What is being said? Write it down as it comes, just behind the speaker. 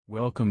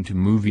Welcome to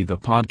Movie the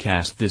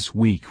Podcast. This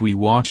week we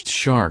watched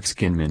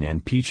Sharkskin Man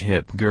and Peach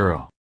Hip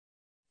Girl.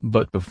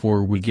 But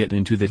before we get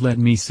into that, let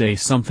me say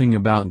something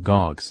about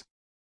Gogs.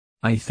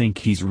 I think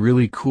he's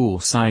really cool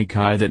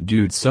psych-eye. That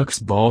dude sucks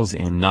balls,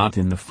 and not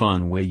in the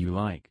fun way you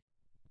like.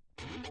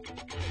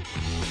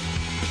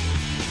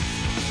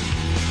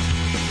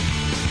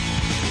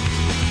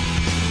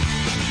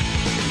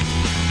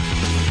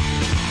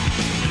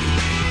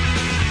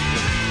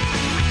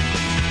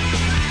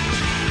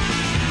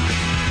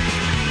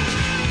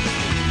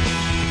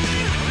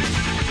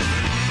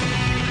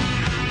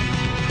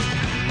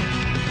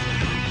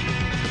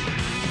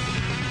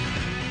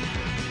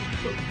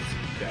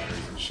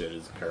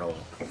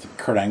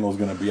 Kurt Angle's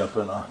going to be up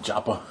in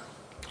Joppa.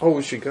 Oh,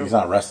 we should go. He's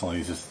not wrestling.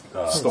 He's just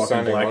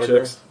stalking black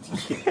chicks.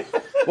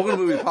 Welcome to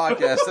Movie the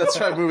Podcast. That's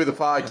right, Movie the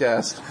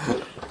Podcast.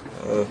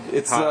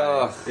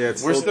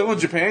 We're still in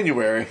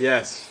Japanuary.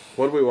 Yes.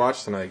 What did we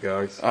watch tonight,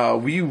 guys?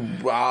 We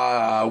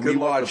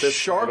watched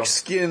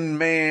Sharkskin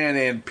Man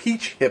and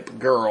Peach Hip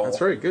Girl.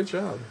 That's right. Good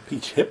job.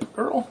 Peach Hip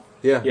Girl?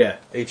 Yeah.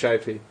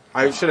 HIP.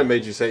 I should have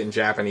made you say it in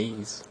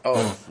Japanese.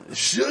 Oh,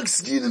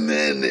 Sharkskin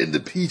Man and the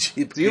Peach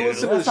Hip Girl. Do you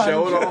listen to the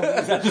show at all?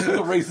 Is that just a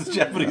racist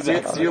Japanese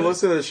accent? Do you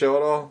listen to the show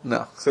at all?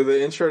 No. So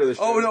the intro to the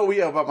show... Oh, no,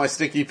 yeah, about my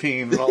sticky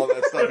peen and all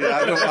that stuff. Yeah,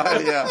 I know.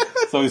 Yeah.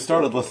 So he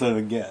started listening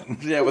again.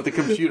 Yeah, with the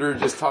computer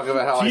just talking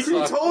about how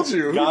Who told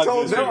you? God, Who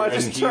told you? No, I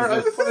just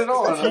put it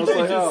on. I was TJ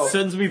like, just oh.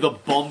 sends me the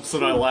bumps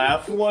and I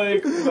laugh about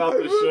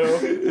the show.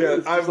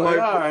 Yeah, I'm like, like,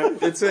 all right.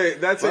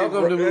 that's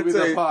Welcome to Movie the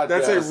Podcast.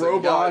 That's a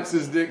robot.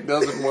 His dick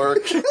doesn't work.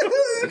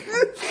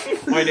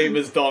 My name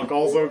is Donk,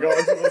 also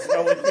Gogs with a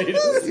smelling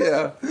penis.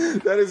 Yeah.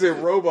 That is a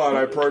robot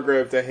I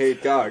programmed to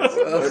hate Gogs.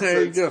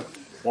 There you go.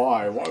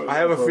 Why? I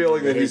have a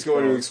feeling that he's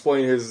going to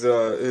explain his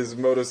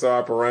modus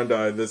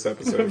operandi in this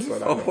episode.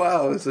 But Oh,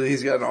 wow. So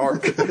he's got an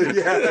arc.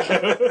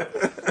 yeah.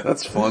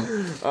 That's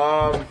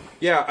fun.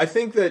 Yeah, I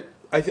think that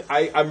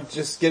I'm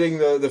just getting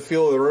the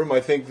feel of the room. I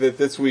think that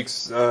this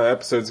week's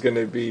episode is going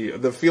to be...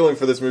 The feeling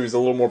for this movie is a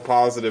little more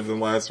positive than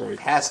last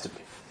week. Has to be.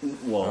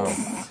 Well,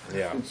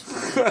 Yeah.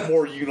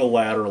 more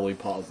unilaterally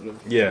positive.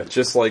 Yeah,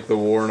 just like the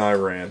war in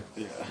Iran.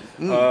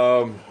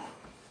 Yeah.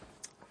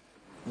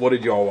 What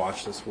did y'all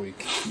watch this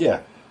week?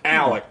 Yeah.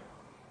 Alec.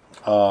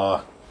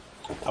 I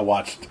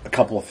watched a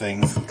couple of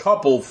things.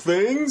 Couple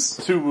things?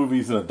 2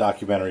 movies and a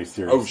documentary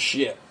series. Oh,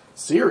 shit.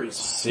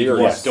 Series.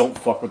 Yes. Don't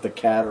fuck with the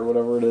cat or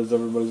whatever it is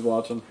everybody's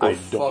watching. I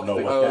don't know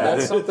what Oh, that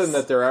that's is. something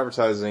that they're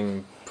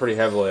advertising pretty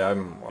heavily. I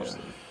haven't watched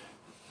it.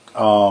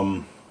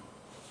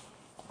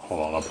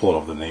 Hold on, I'll pull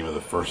up the name of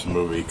the first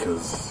movie,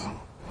 because...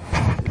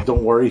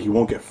 Don't worry, he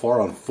won't get far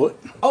on foot.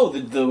 Oh,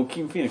 the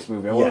Joaquin Phoenix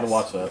movie. I wanted to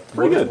watch that.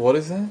 Pretty good. What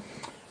is that?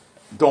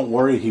 Don't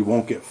worry, he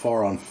won't get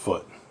far on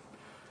foot.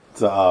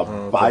 It's a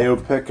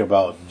biopic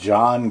about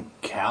John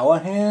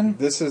Callahan.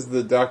 This is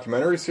the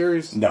documentary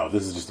series? No,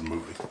 this is just a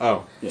movie.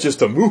 Oh,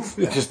 just a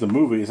movie. It's just a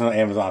movie. It's not an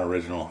Amazon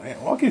original.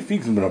 Joaquin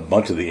Phoenix has been in a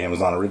bunch of the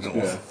Amazon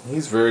originals. Yeah.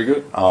 He's very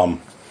good.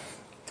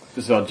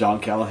 This is about John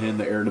Callahan,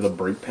 the heir to the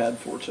brake pad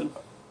fortune.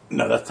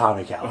 No, that's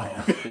Tommy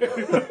Callahan.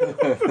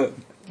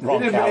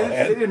 Wrong They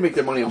Callahan. didn't make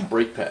their money on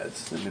brake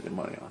pads. They made their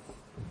money on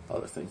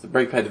other things. The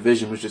brake pad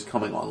division was just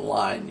coming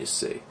online, you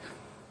see.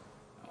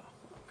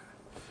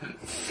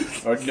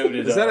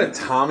 Noted, Is that a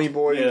Tommy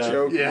Boy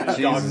joke? Yeah.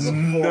 Jesus.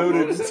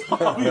 noted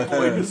Tommy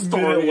Boy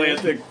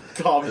Mid-Atlantic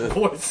Tommy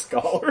Boy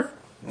scholar?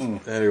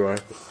 Anyway.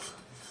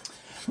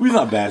 He's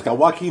not bad. It's got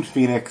Joaquin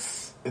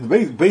Phoenix. It's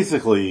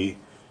basically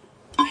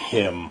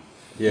him.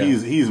 Yeah.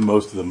 He's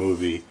most of the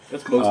movie.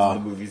 That's most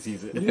of the movies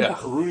he's in. Yeah.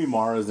 Rooney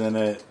Mara's in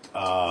it.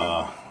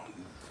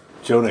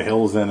 Jonah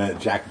Hill's in it.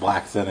 Jack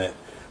Black's in it.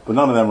 But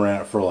none of them are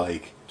in it for,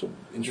 like,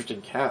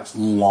 Interesting cast.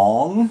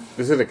 long.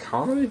 Is it a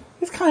comedy?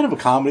 It's kind of a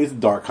comedy. It's a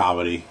dark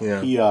comedy.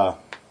 Yeah.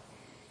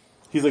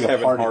 He's like Kevin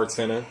a party. Hart's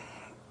in it.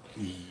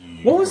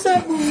 What was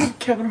that movie with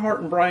Kevin Hart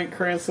and Bryan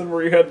Cranston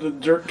where you had to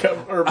jerk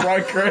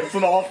Bryan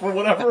Cranston off or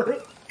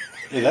whatever?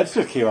 Yeah, that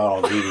just came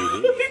out on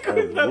DVD.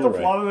 Isn't that the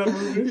plot of that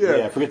movie?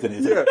 Yeah, I forget the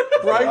name. Yeah,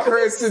 Bryan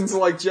Cranston's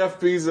like Jeff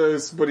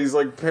Bezos, but he's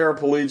like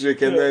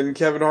paraplegic, and then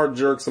Kevin Hart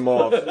jerks him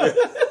off.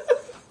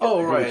 Oh,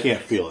 You right.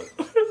 can't feel it.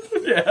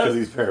 Yeah. Because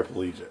he's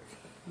paraplegic.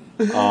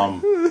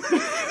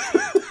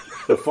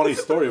 The funny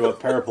story about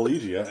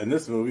paraplegia, in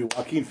this movie,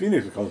 Joaquin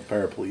Phoenix becomes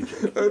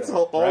paraplegic. That's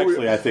Or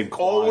actually, I think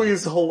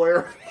always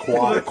hilarious.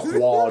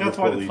 quadriplegic. That's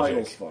why the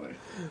title's funny.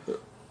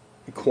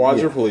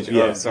 Quadriplegic.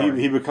 Yeah, Oh, sorry.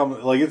 he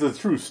becomes, like, it's a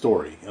true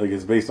story. Like,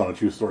 it's based on a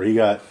true story.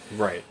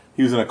 Right.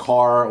 He was in a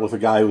car with a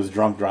guy who was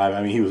drunk driving.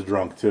 I mean, he was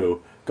drunk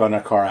too. Got in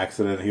a car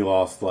accident. He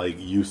lost, like,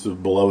 use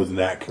of below his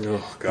neck.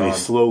 Oh, God. And he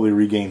slowly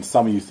regained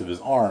some use of his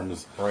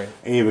arms. Right.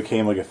 And he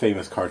became, like, a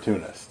famous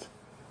cartoonist.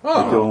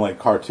 Oh. Like, doing, like,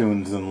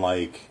 cartoons and,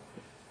 like,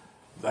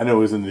 I know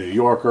he was in the New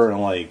Yorker and,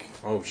 like,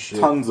 Oh, shit.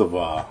 tons of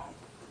What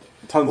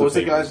was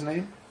the guy's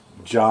name?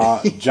 John,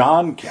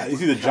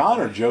 is either John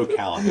or Joe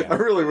Callahan. I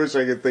really wish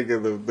I could think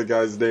of the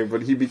guy's name,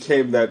 but he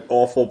became that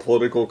awful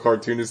political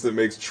cartoonist that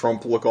makes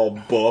Trump look all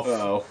buff.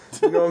 Oh.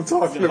 You know what I'm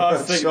talking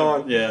about,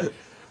 Sean? Yeah.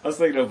 I was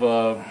thinking of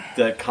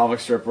that comic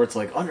strip where it's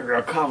like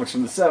underground comics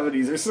from the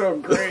 70s are so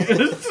great.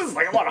 It's just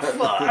like, I want to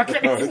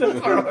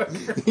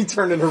fuck. He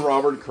turned into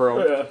Robert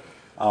Crow.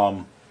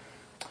 Yeah.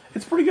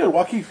 It's pretty good.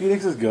 Joaquin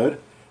Phoenix is good.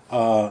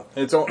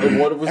 It's on,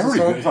 what was Everybody's this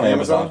on? good. It's on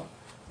Amazon.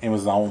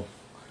 Amazon.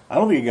 I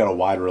don't think it got a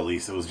wide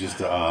release. It was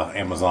just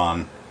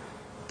Amazon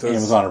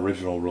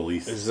original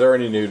release. Is there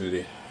any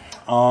nudity?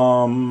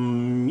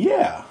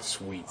 Yeah.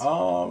 Sweet.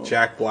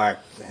 Jack Black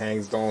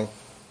hangs down.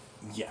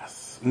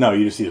 Yes. No,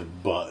 you just see his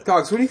butt.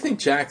 Dogs, what do you think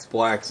Jack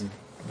Black's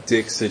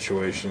dick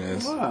situation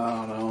is?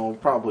 I don't know.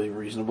 Probably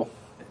reasonable.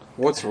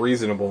 What's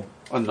reasonable?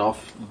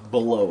 Enough.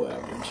 Below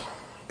average.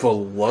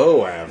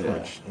 Below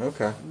average. Yeah.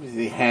 Okay.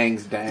 He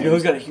hangs down. You know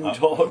who's got a huge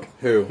hog?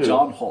 Who?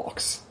 John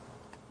Hawkes.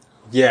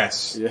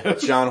 Yes. Yeah.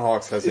 John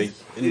Hawkes has a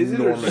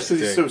enormous dick.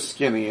 He's so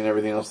skinny and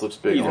everything else looks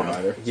big on him.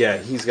 Either. Yeah,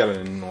 he's got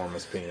an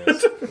enormous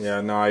penis.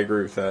 Yeah, no, I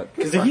agree with that.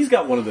 Because he's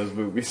got one of those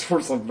movies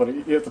where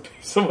you have to pay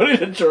somebody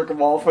to jerk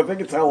him off. I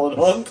think it's Helen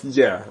Hunt.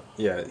 Yeah,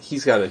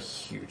 he's got a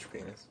huge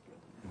penis.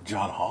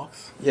 John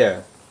Hawkes?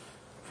 Yeah.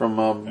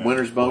 From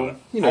Winter's Bone.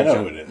 You I know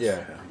John, who it is.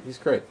 Yeah, he's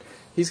great.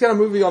 He's got a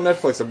movie on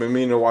Netflix I've been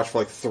meaning to watch for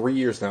like 3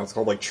 years now. It's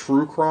called like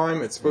True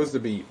Crime. It's supposed to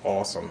be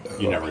awesome.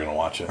 You're never going to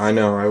watch it. I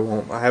know, I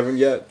won't. I haven't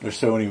yet. There's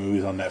so many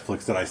movies on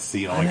Netflix that I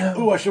see and I'm like,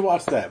 ooh, I should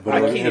watch that. But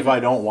I if I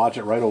don't watch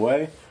it right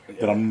away,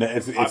 then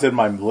it's in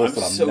my list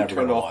and I'm so never going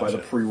turned to off watch by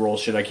the it. pre-roll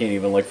shit. I can't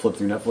even flip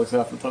through Netflix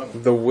half the time.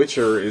 The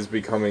Witcher is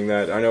becoming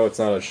that. I know it's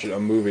not a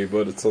movie,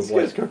 but it says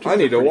like, I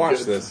need to pretty watch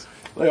good. this.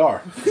 They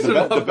are.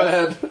 Not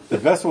bad. The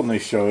best one they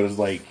showed is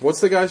like,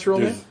 What's the guy's real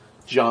name?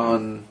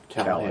 John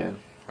Callahan.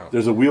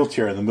 there's a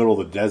wheelchair in the middle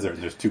of the desert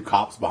and there's two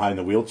cops behind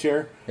the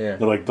wheelchair. Yeah.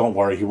 They're like, don't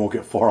worry, he won't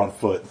get far on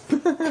foot.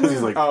 Because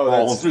he's like Oh,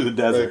 falling that's through the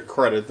desert. The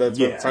credit. That's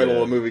what the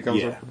title of the movie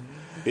comes Yeah. from.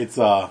 It's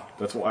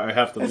That's why I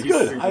have to. it's leave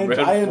good. Superman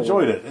I for-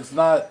 enjoyed it. It's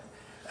not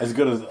as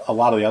good as a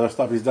lot of the other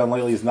stuff he's done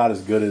lately. It's not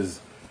as good as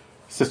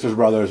Sisters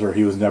Brothers or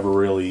he was never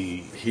really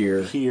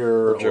Here.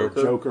 or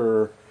Joker.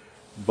 Joker.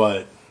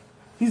 But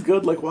he's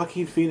good. Like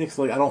Joaquin Phoenix.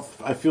 Like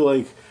I feel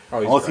like he's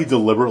unless he great.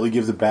 deliberately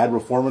gives a bad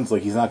performance,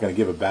 like he's not going to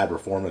give a bad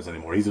performance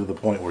anymore. He's at the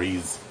point where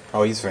he's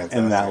Oh, he's fantastic.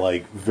 in that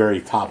like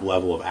very top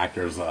level of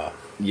actors.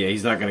 Yeah,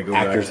 he's not going to go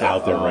Actors back to,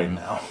 out there right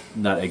now.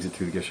 Not Exit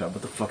Through the Gift Shop.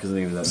 What the fuck is the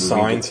name of that movie?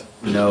 Signed?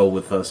 No,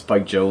 with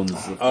Spike Jones.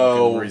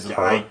 Oh,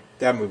 yeah,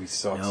 that movie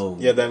sucks. No.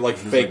 Yeah, that like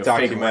He's fake like a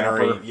fake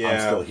documentary. rapper. Yeah, I'm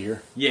still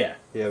here. yeah.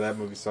 Yeah, that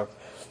movie sucked.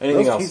 That Anything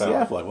was else? Casey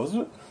Al? Affleck,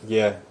 wasn't it?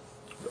 Yeah,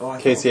 Oh,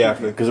 Casey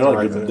Affleck. Because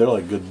they're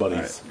like good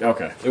buddies.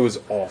 Okay. It was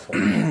awful.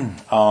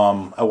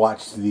 I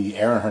watched the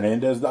Aaron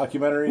Hernandez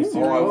documentary series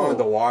Oh, I wanted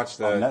to watch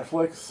on that.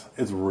 Netflix.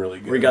 It's really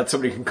good. We got so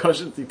many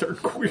concussions, he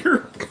turned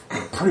queer.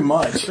 pretty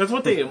much. That's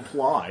what they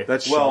imply.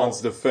 That's Well,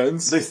 Sean's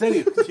defense. They said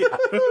he. Yeah.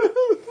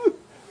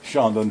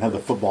 Sean doesn't have the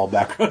football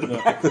background.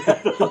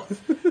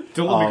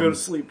 Don't let me go to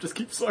sleep. Just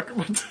keep sucking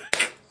my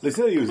dick. They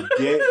said he was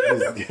gay.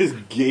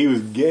 He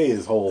was gay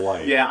his whole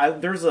life. Yeah,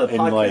 there's a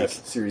podcast like-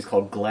 series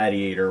called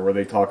Gladiator where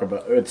they talk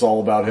about it's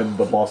all about him,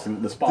 the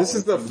Boston, the spotlight. This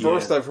is the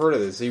first I've heard of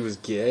this. He was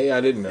gay.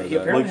 I didn't know He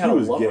that. apparently Like had he a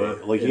was lover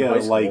gay. Like in he high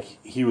had school. like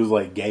he was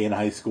like gay in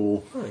high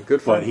school.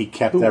 Good for But him. he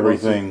kept Who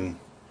everything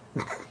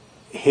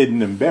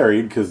hidden and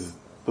buried because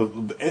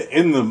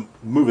in the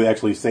movie they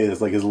actually say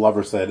this. Like his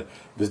lover said,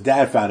 if his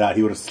dad found out,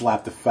 he would have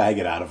slapped the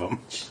faggot out of him.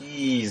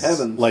 Jeez.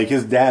 Heavens. Like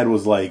his dad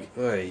was like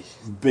Oy.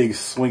 big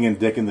swinging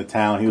dick in the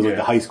town. He was like Yeah.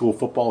 the high school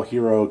football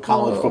hero,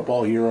 college Oh.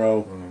 football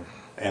hero,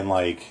 and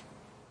like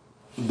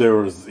there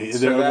was at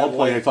that, one point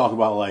like- they talk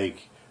about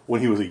like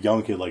when he was a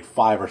young kid, like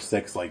 5 or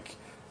 6, like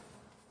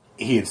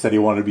he had said he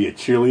wanted to be a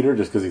cheerleader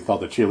just because he thought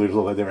the cheerleaders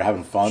looked like they were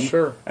having fun.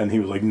 Sure. And he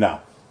was like, no,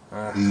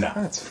 no,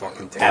 That's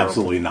fucking terrible.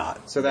 absolutely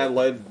not. So that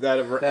led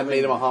That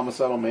made him a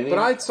homicidal maniac. But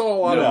I saw a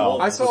lot No.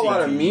 of a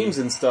lot of memes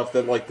and stuff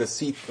that like the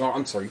C. Oh,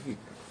 I'm sorry.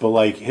 But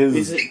like his,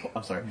 Is it?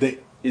 I'm sorry. they,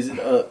 Is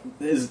it?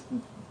 Is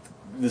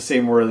the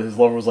same where his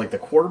lover was like the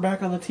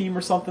quarterback on the team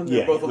or something? They're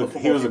yeah, both on the he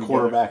football was a team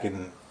quarterback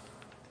and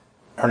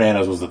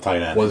Hernandez was the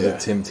tight end. Was Yeah. it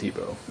Tim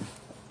Tebow?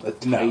 a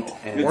tight No.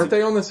 end. Weren't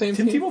they on the same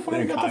Tim team? Tebow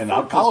finally In, got the in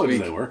fuck college this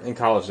they week. were. In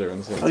college, they were on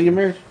the same Oh, team. you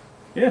married?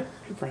 Yeah.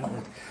 Good for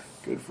him.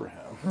 Good for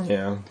him.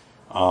 Yeah.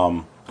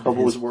 Hope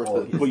it was worth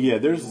it. But yeah,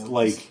 there's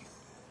like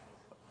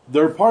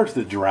there are parts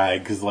that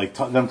drag because like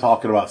them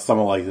talking about some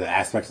of like the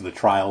aspects of the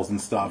trials and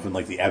stuff and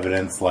like the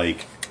evidence.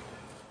 Like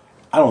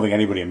I don't think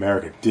anybody in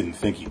America didn't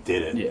think he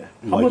did it. Yeah.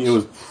 How like much- it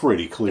was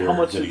pretty clear. How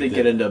much that did he they did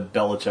get it. into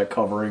Belichick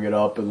covering it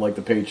up and like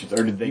the Patriots,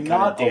 or did they kind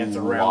Not of dance a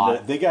around lot.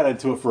 it? They got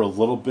into it for a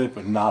little bit,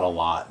 but not a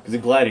lot. Because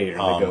in Gladiator,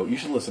 they go. You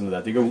should listen to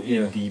that. They go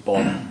in deep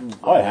on.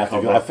 Oh, I have to.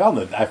 cover.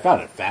 I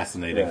found it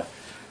fascinating. Yeah.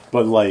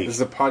 But like Is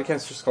the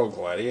podcast just called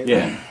Gladiator?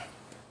 Yeah.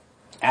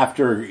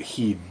 after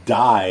he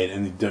died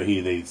and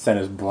they sent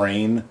his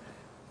brain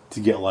to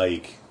get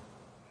like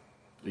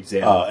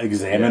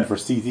examined Yeah. for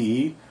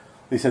CTE.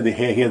 They said he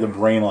had the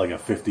brain of like a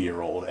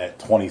 50-year-old at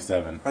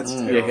 27. That's Yeah,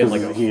 terrible.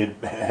 he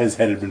had like a- His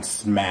head had been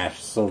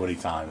smashed so many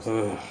times.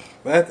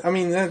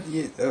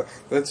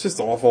 That's just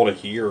awful to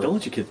hear. Don't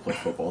let your kids play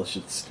football. This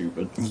shit's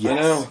stupid. Yes. I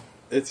know.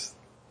 It's,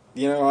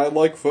 I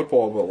like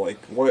football, but like,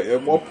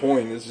 at what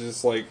point is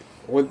just like,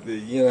 What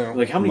you know?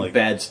 Like, how many Like-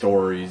 bad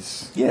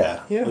stories? Yeah.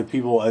 Yeah. Like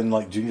people and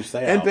like Junior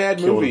Seau And bad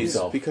killed movies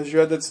himself. because you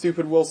had that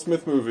stupid Will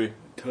Smith movie.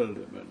 Tell them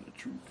the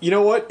truth. You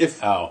know what?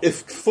 If Oh.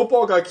 if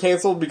football got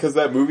canceled because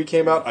that movie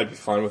came out, I'd be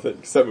fine with it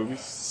because that movie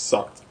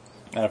sucked.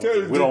 We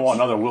don't want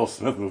another Will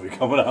Smith movie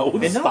coming out.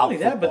 And not only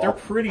that, but they're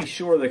pretty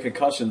sure the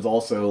concussions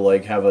also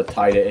like have a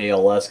tie to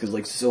ALS because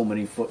like so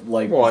many Well,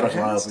 it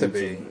professional has to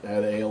athletes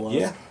had ALS.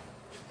 Yeah,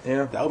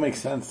 Yeah. that would make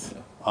sense.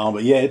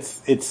 But yeah,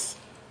 it's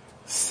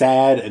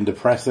sad and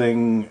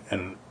depressing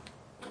and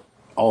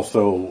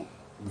also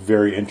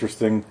very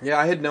interesting. Yeah,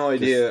 I had no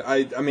idea.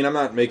 I mean, I'm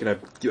not making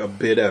a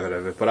bit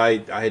of it, but I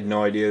had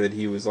no idea that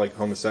he was like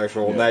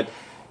homosexual. And that,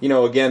 you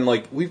know, again,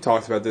 like we've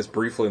talked about this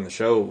briefly in the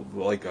show,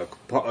 like a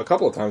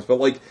couple of times, but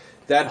like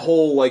that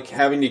whole like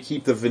having to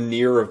keep the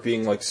veneer of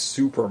being like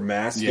super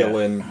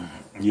masculine.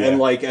 Yeah. And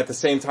like at the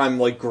same time,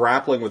 like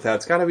grappling with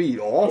that's got to be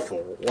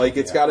awful. Like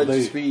it's got to They-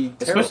 just be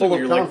terrible. Especially when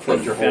you're like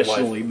conflict your whole life.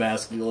 professionally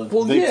masculine.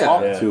 Well, They yeah.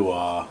 talked Yeah.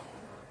 to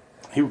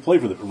he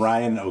played for the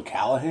Ryan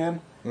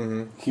O'Callahan.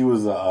 Mm-hmm. He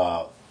was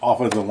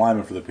offensive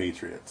lineman for the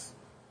Patriots,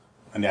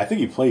 and I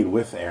think he played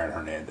with Aaron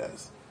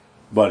Hernandez,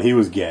 but he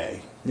was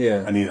gay.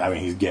 Yeah. and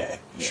he's gay.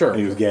 Sure. And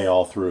he was gay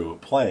all through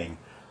playing,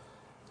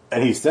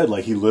 and he said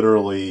like he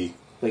literally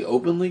Like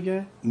openly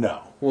gay?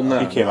 no. Well, no,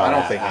 he came no, out. I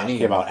don't think any-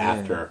 came out yeah.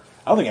 after.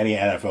 I don't think any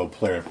NFL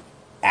player,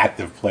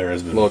 active player,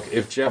 has been. Look,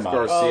 if Jeff come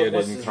out. Garcia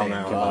what's didn't his come name?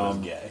 out,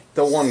 as gay.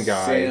 the one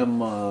guy, Sam,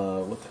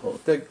 what the hell?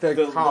 the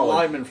The college,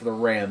 lineman for the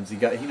Rams. He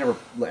never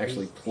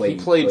actually he played.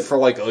 played but- for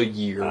like a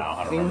year.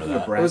 I don't He remember went to that.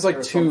 Nebraska It was like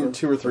or two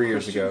something. or 3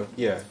 years ago.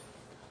 Yeah.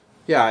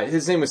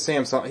 His name was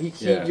Sam.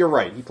 Yeah. You're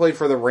right. He played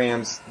for the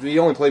Rams. He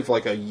only played for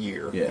like a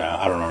year. Yeah. No,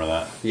 I don't remember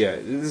that. Yeah,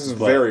 this is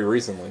But- very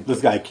recently.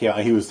 This guy came.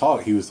 He was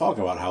talking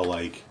about how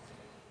like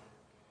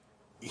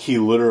he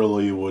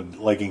literally would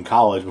like in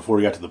college before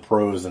he got to the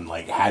pros and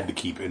like had to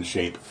keep in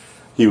shape.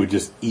 He would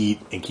just eat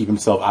and keep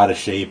himself out of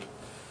shape,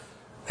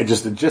 and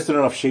just in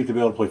enough shape to be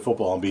able to play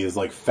football and be as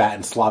like fat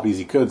and sloppy as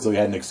he could. So he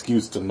had an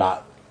excuse to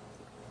not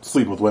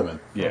sleep with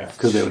women. Yeah.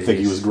 because they would think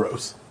he was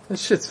gross. That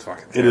shit's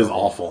fucking It terrible. is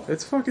awful.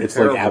 It's fucking It's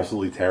terrible. like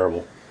absolutely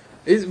terrible.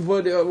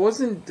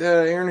 Wasn't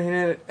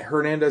Aaron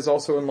Hernandez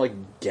also in like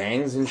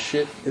gangs and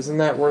shit? Isn't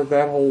that where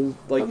that whole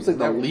like? I was like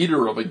the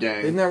leader of a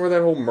gang. Isn't that where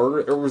that whole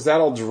murder, or was that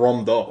all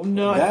drummed up?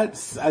 No,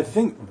 That's I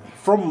think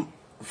from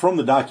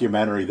the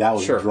documentary that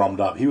was Sure. drummed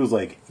up. He was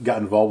like got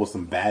involved with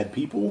some bad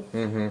people,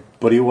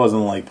 but he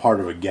wasn't like part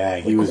of a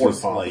gang. He was Corn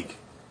just Pop. like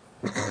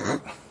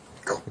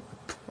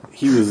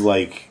he was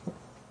like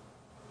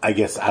I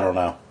guess I don't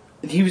know.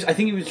 I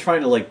think he was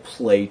trying to like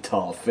play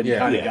tough, and he Yeah.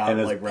 kind of Yeah, got and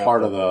as like wrapped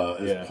part up. of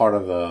the Yeah. as part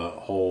of the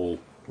whole,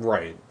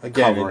 Right.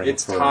 Again, Covering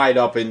it's for- tied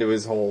up into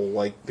his whole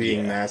like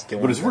being yeah.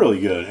 masculine. But it's really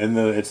good, and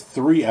it's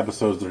 3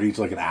 episodes that are each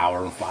like an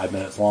hour and 5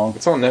 minutes long.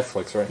 It's on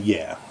Netflix, right?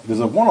 Yeah, there's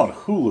a one on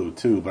Hulu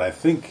too, but I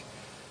think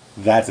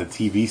that's a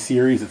TV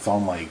series. It's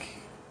on like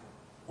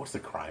what's the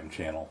crime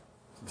channel?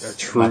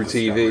 True Not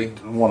Discovery.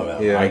 TV. One of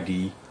them. Yeah.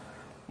 ID.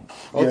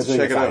 I'll have to I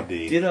think check it's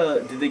it out.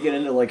 ID. Did they get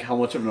into like how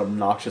much of an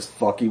obnoxious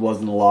fuck he was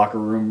in the locker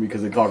room?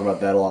 Because they talk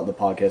about that a lot in the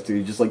podcast too.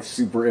 He's just like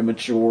super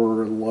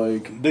immature,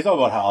 like They talk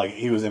about how like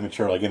he was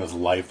immature, like in his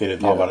life. They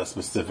didn't talk Yeah. about it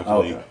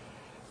specifically Okay.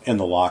 in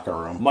the locker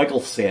room. Michael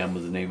Sam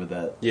was the name of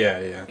that Yeah.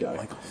 guy.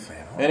 Michael Sam.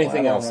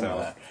 Anything I don't else, remember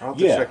Al? that. I'll have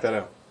to Yeah. check that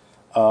out.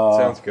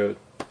 Sounds good.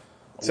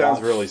 Sounds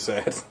watch- really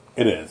sad.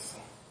 It is.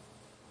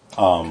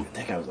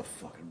 That guy was a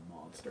fucking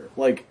monster.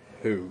 Like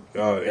Who?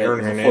 Aaron Aaron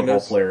a football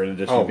Hernandez? player, in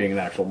addition Oh. to being an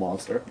actual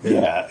monster.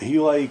 Yeah, he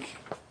like.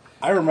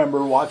 I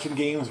remember watching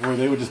games where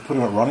they would just put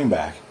him at running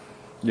back.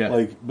 Yeah,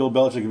 Like Bill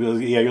Belichick would be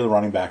like, "Yeah, you're the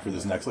running back for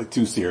this next like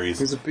 2 series."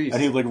 He's a beast.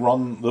 and he'd like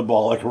run the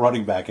ball like a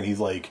running back, and he's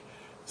like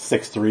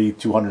 6'3",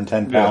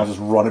 210 pounds, just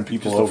running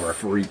people just a over.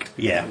 freak.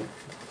 Yeah,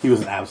 he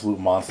was an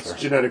absolute monster.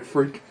 Genetic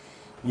freak.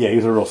 Yeah,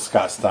 he's a real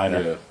Scott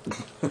Steiner.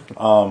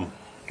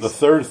 The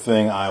third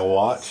thing I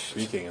watched,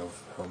 Speaking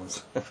of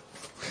homeless.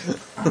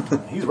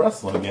 he's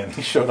wrestling again.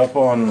 He showed up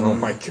on Oh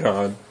my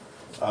god.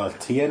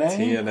 TNA.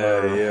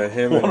 TNA, yeah,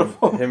 him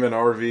and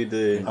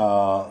RVD.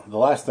 The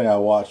last thing I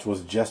watched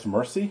was Just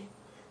Mercy.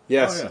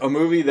 Yes, Oh, yeah. a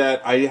movie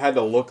that I had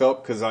to look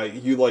up because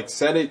you like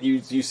said it.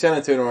 You sent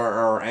it to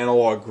our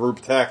analog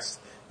group text.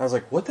 I was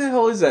like, "What the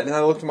hell is that?" And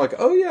I looked. I'm like,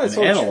 "Oh yeah, I An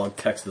saw analog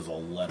text is a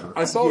letter.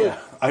 I saw Yeah,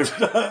 I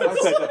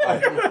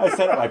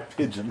sent it by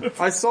pigeon.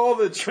 I saw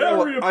the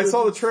trailer. I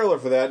saw the trailer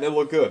for that, and it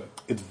looked good.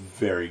 It's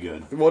very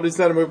good. What is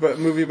that a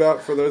movie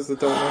about? For those that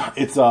don't know,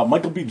 It's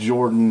Michael B.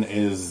 Jordan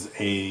is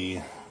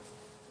a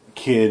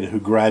kid who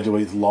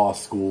graduates law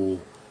school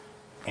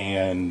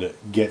and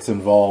gets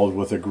involved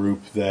with a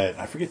group that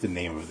I forget the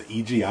name of it,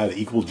 the EGI, the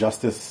Equal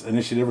Justice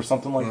Initiative, or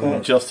something like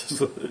that.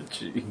 Justice of the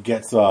G.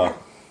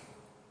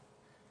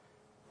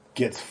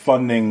 Gets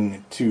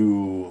funding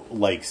to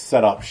like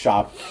set up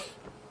shop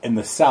in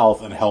the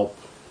South and help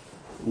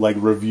like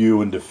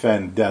review and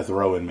defend death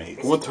row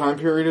inmates. what time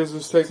period does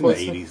this take in the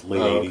place? 80s,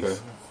 late Oh, 80s.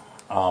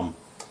 okay.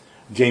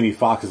 Jamie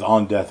Foxx is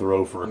on death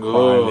row for a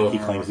crime that he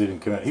claims he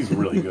didn't commit. He's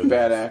really good.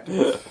 Bad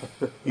actor.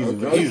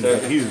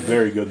 He's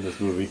very good in this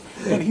movie,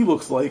 and he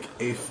looks like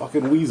a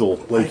fucking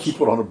weasel. Like he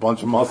put on a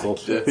bunch of muscle.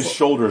 His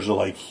shoulders are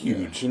like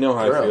huge. You know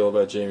how I feel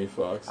about Jamie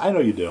Foxx. I know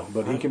you do,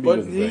 but he can be But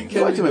good in he things.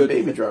 You liked him in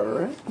Baby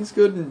Driver, right? He's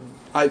good in...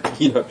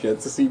 I've yet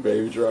to see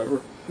Baby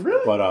Driver.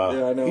 Really? But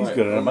Yeah, I know. he's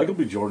good in it. Michael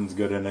B. Jordan's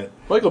good in it.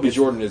 Michael B.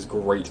 Jordan is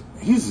great.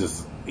 He's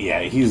just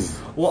he's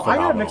Well, I got it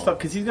phenomenal. mixed up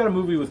because he's got a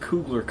movie with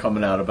Coogler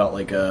coming out about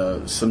like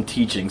some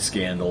teaching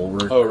scandal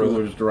where really?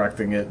 Coogler's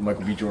directing it, and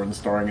Michael B. Jordan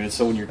starring in it.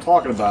 So when you're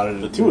talking about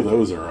it, The two of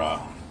those are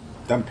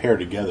them paired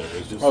together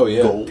is just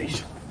gold.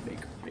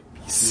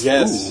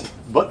 Yes. Ooh,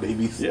 butt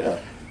babies. Yeah,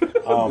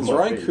 Is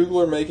Ryan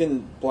Coogler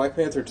making Black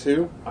Panther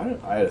 2?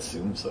 I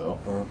assume so.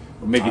 Or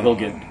maybe he'll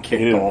get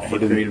kicked off for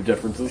creative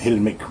differences. He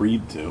didn't make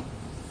Creed 2.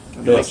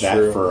 That's Like that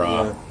true.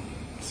 for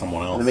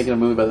someone else. They're making a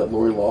movie about that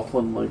Lori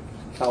Loughlin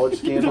college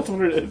scandal. That's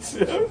what it is.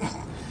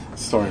 Yeah.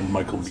 Starring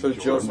Michael B. So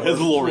Jordan Joe as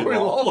Lori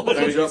Loughlin.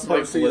 So Just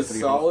Mercy is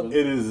solid?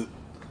 It is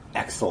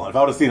excellent. If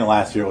I would have seen it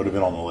last year, it would have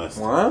been on the list.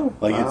 Wow.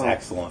 It's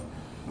excellent.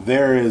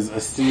 There is a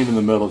scene in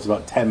the middle. It's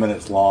about 10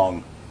 minutes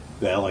long.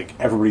 That like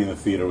everybody in the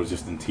theater was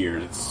just in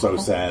tears. It's so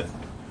sad.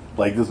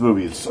 Like this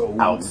movie is so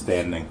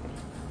outstanding.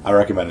 I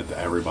recommend it to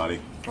everybody.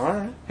 All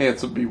right.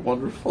 Handsome be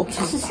wonderful.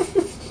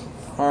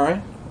 All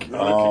right.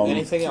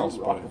 Anything else?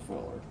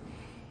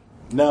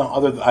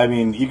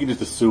 No, you can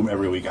just assume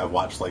every week I've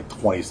watched like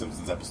 20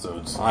 Simpsons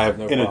episodes. I have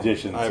no in problem.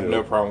 addition I have to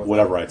no problem with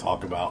whatever I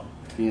talk about.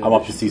 I'm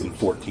up to season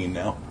 14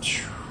 now.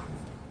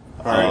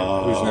 All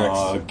right. Who's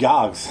next?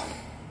 Gogs.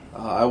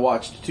 I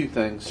watched two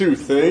things. Two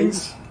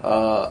things.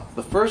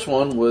 The first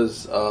one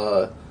was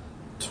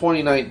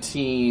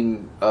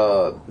 2019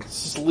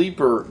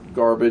 sleeper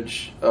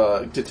garbage,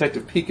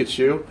 Detective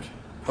Pikachu.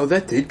 Oh,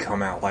 that did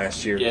come out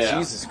last year. Yeah.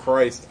 Jesus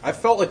Christ. I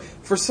felt like,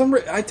 for some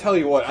reason, I tell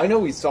you what, I know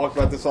we talk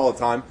about this all the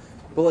time,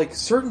 but like,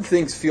 certain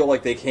things feel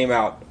like they came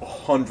out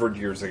 100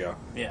 years ago.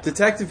 Yeah.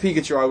 Detective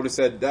Pikachu, I would have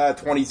said,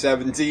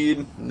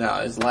 2017. No,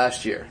 it's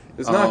last year.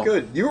 It's not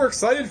good. You were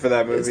excited for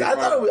that movie. I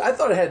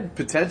thought it had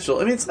potential.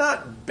 I mean, it's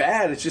not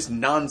bad. It's just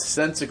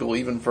nonsensical,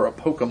 even for a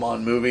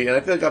Pokemon movie. And I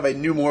feel like if I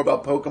knew more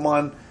about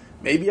Pokemon,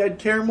 maybe I'd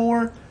care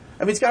more.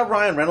 I mean, it's got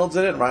Ryan Reynolds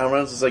in it. And Ryan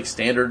Reynolds is like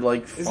standard,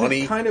 like funny.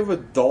 Is it kind of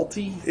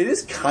adulty? It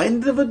is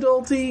kind of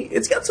adulty.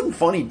 It's got some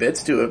funny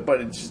bits to it,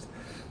 but it's just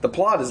the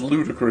plot is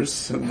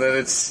ludicrous, and then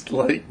it's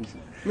like.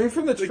 I mean,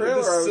 from the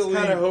trailer, I was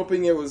kind of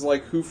hoping it was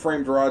like Who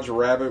Framed Roger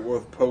Rabbit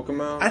with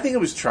Pokemon. I think it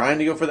was trying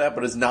to go for that,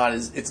 but it's not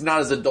as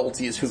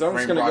adulty as Who So I'm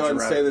just Framed going to go Roger ahead and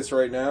Rabbit. say this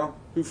right now.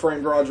 Who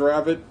Framed Roger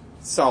Rabbit?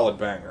 Solid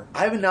banger.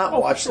 I have not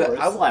watched sure, that.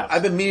 it slaps.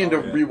 I've been meaning to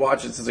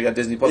rewatch it since I got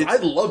Disney Plus. I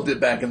loved it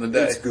back in the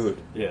day. It's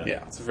good. Yeah.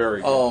 Yeah, It's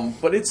very good.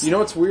 but it's You know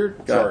what's weird?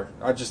 Go Sorry,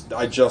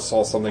 I just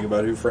saw something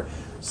about Who Framed.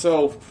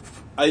 So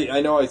I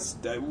know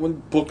when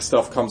book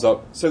stuff comes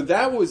up. So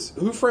that was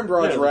Who Framed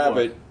Roger the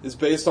Rabbit is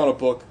based on a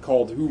book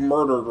called Who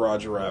Murdered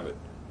Roger Rabbit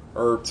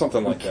or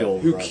something like that.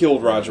 Who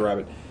killed Roger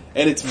Rabbit?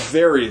 And it's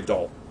very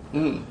adult.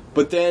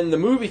 But then the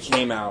movie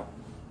came out,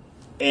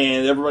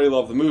 and everybody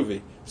loved the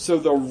movie. So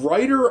the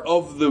writer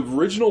of the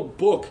original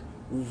book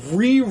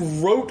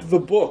rewrote the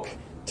book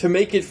to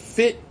make it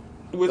fit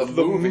with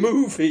the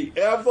movie.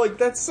 And I'm like,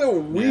 that's so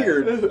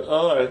weird.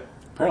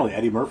 Apparently,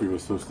 Eddie Murphy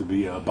was supposed to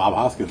be Bob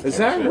Hoskins. Is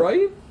that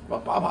right?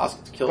 Bob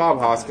Hoskins killed. Bob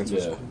Hoskins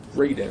was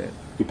great in it.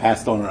 He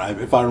passed on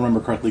it, if I remember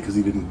correctly, because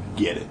he didn't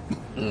get it.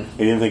 He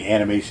didn't think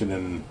animation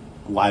and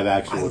live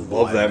action would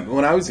Love that.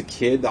 When I was a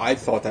kid, I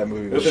thought that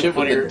movie was Shit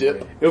with the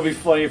dip. It would be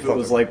funny if it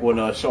was like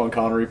when Sean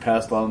Connery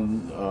passed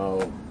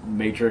on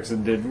Matrix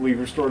and did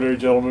Leave Extraordinary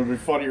Gentlemen. It would be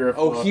funnier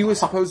if... he was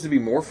supposed to be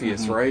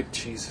Morpheus, right?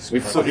 Jesus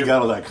Christ. So he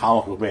got on that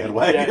comic book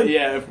bandwagon.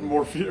 Yeah, if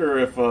Murphy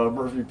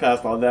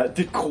passed on that,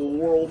 did Cool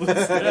World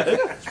instead.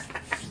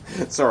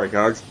 Sorry,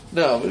 Cogs.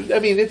 No, I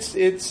mean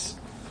it's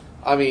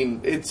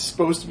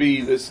supposed to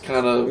be this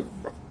kind of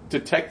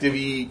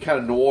detective-y kind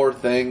of noir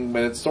thing,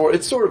 but it's sort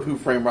of Who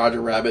Framed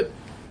Roger Rabbit,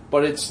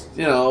 but it's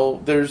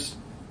there's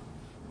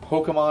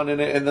Pokemon in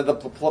it, and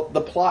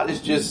the plot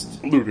is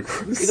just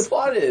Ludicrous. The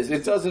plot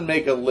it doesn't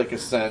make a lick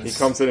of sense. He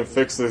comes in and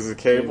fixes the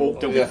cable.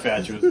 Don't get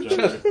fatuous,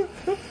 Jeffrey.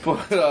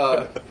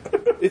 But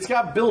it's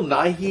got Bill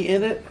Nighy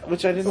in it,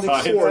 which I didn't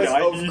expect.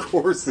 Of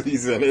course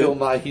he's in Bill it.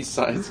 Nighy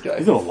Science Guy.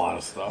 He's in a lot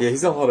of stuff. Yeah,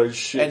 he's in a lot of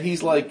shit. And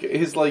he's like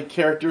his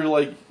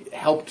character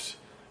helped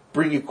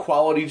bring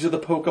equality to the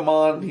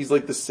Pokemon. He's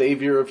like the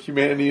savior of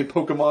humanity and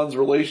Pokemon's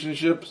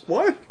relationships.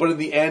 What? But in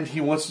the end, he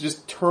wants to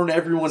just turn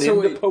everyone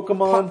into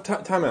Pokemon.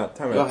 Time out.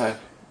 Go ahead.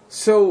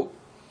 So,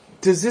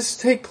 does this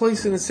take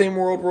place in the same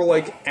world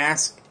where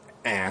ass?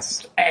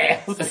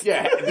 Yeah,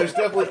 there's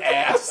definitely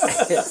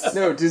ass.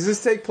 No, does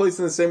this take place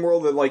in the same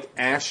world that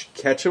Ash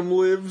Ketchum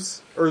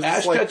lives? Or is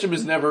Ash this Ketchum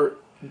is never.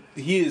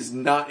 He is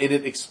not in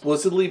it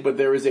explicitly, but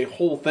there is a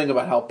whole thing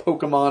about how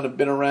Pokemon have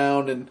been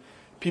around and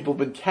people have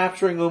been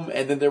capturing them,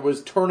 and then there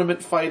was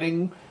tournament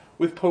fighting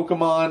with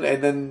Pokemon,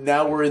 and then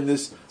now we're in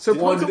this. So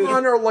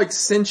Pokemon are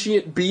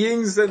sentient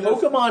beings, and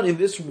Pokemon in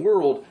this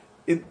world,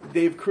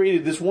 they've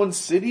created this one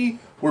city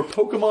where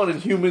Pokemon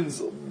and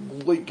humans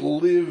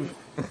live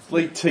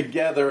like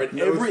together, and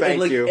No,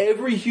 thank you.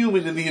 every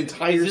human in the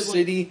entire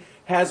city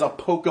has a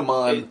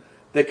Pokemon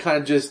that kind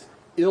of just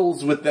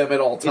ills with them at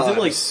all times. Is it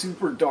like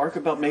super dark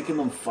about making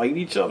them fight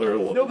each other?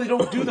 No, they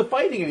don't do the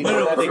fighting anymore.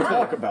 No, That's they right.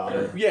 talk about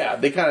it. Yeah,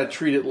 they kind of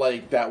treat it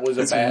like that was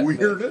a It's bad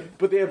weird. thing.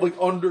 But they have like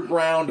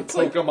underground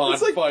Pokemon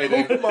It's like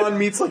fighting. Pokemon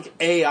meets like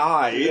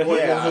AI.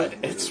 Yeah,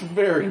 it's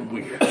very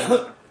weird.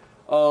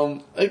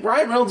 Like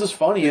Ryan Reynolds is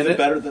funny Is in it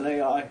better than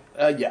AI?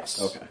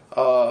 Yes.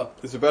 Okay.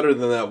 Is it better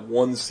than that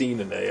one scene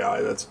in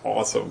AI? That's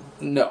awesome.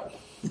 No.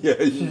 Yeah,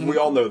 we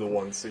all know the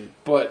one scene.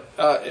 But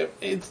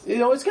it's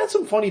it's got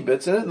some funny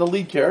bits in it. And the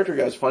lead character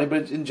guy's funny,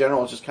 but in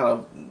general, it's just kind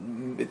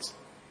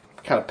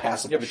of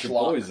passable. Yeah, but your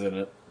schlock. boy's in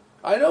it.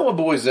 I know my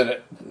boy's in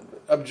it.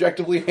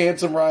 Objectively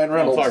handsome Ryan I'm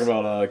Reynolds. talking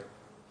about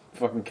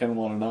fucking Ken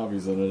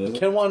Watanabe's in it. Isn't it?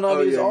 Ken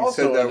Watanabe is you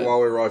also said that in it. while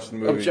we were watching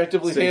the movie.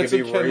 Objectively So you handsome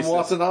can be Ken racist.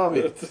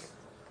 Watanabe.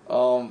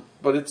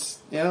 But it's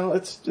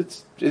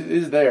it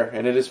is there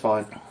and it is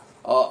fine.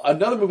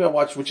 Another movie I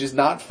watched which is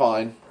not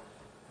fine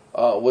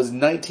was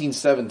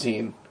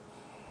 1917.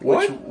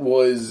 Which What?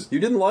 was... You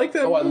didn't like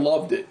that? Oh, I movie?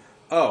 loved it.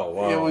 Oh,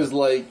 wow. It was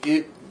like...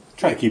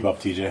 Try to keep up,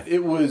 TJ. It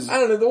was... I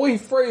don't know, the way he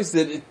phrased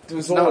it, it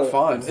was not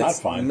fine. It's not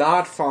fine.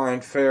 Not fine,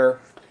 fair.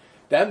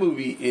 That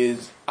movie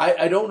is...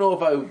 I don't know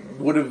if I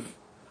would have...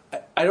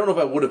 I don't know if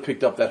I would have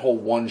picked up that whole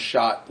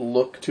one-shot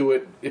look to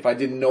it if I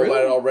didn't know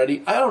about it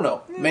already. I don't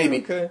know. Maybe.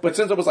 Okay. But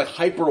since I was like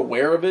hyper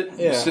aware of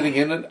it, sitting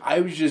in it,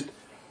 I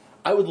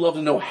would love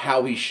to know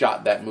how he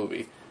shot that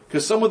movie.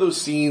 Because some of those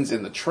scenes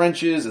in the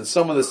trenches and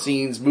some of the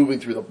scenes moving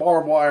through the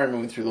barbed wire and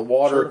moving through the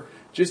water,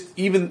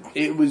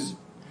 it was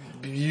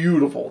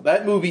beautiful.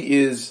 That movie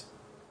is...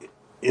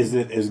 Is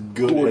it as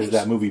good gorgeous. as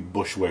that movie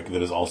Bushwick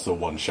that is also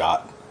one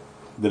shot?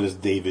 That is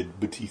David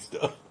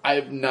Bautista. I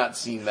have not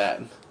seen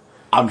that.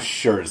 I'm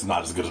sure it's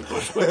not as good as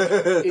Bushwick.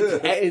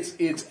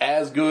 It's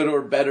as good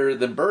or better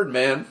than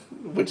Birdman,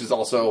 which is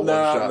also a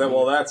one-shot.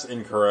 Well, that's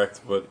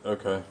incorrect, but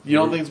okay. You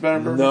don't think it's better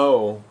than Birdman?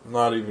 No,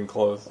 not even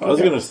close. I was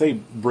going to say,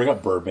 bring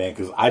up Birdman,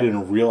 because I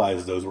didn't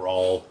realize those were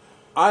all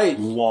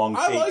long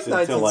I like takes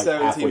until like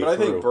 1917, halfway but I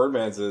through. think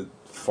Birdman's a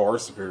far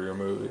superior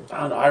movie.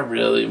 I don't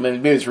know.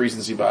 Maybe it's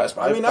recency bias.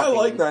 But I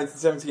like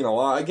 1917 a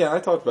lot. Again, I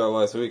talked about it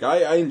last week.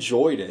 I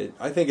enjoyed it.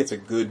 I think it's a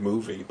good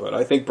movie, but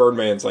I think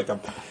Birdman's like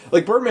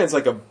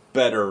a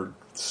better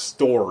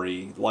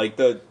story. Like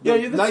the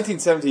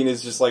 1917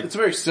 is just like it's a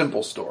very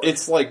simple story.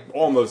 It's like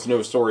almost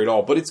no story at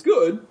all, but it's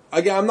good.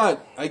 Again,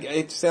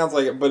 it sounds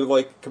like it, but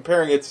like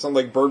comparing it to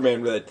something like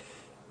Birdman that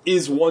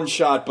is one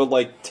shot, but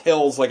like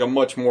tells like a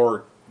much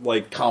more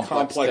like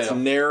complex tale.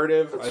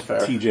 narrative.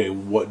 Fair. TJ,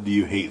 what do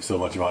you hate so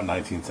much about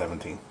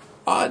 1917?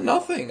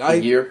 Nothing.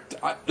 Year?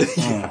 I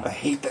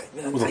hate that.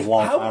 It was a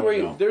long How time great!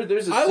 ago.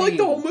 There's a I like scene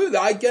the whole movie.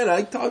 I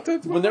talked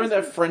about when they're in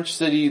that French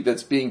city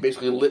that's being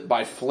basically lit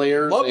by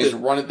flares. Loved They just it.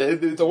 run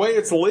it. the way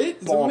it's lit.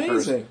 It's bonkers.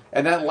 amazing.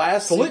 And that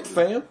last It's lit,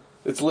 fam.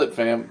 It's lit,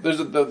 fam.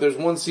 There's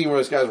one scene where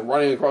this guy's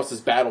running across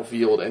this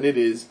battlefield, and it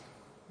is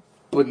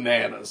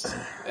bananas.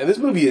 And this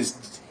movie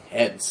is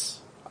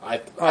tense. All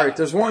right,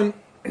 there's one.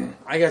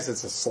 I guess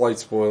it's a slight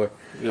spoiler.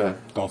 Yeah.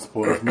 Don't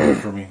spoil it more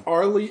for me.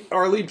 Our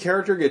lead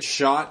character gets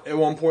shot at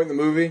one point in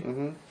the movie,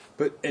 and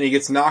he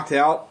gets knocked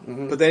out.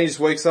 But then he just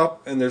wakes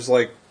up, and there's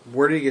like,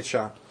 where did he get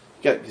shot?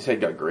 His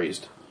head got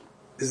grazed.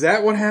 Is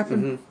that what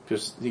happened?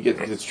 Just he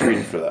gets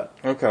treated for that.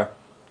 Okay,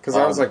 because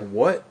I was like,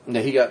 what?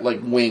 Yeah, he got like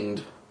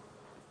winged.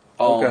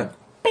 Okay.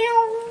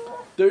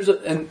 There's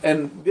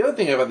and the other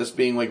thing about this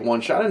being like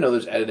one shot, I know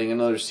there's editing, I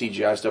know there's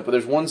CGI stuff, but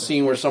there's one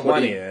scene where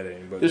somebody Plenty of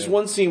editing, but there's yeah.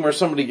 one scene where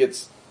somebody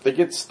gets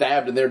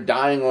stabbed and they're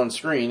dying on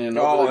screen, and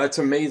That's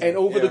amazing. And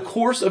over Yeah. the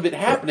course of it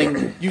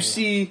happening, you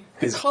see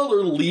the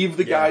color leave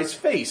the guy's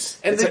face,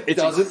 and it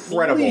doesn't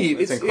incredible. leave.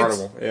 It's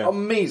incredible. Yeah.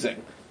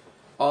 Amazing.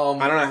 I don't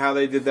know how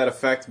they did that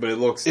effect, but it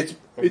looks. It's-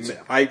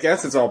 I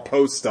guess it's all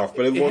post stuff,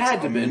 but it looks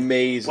had to be,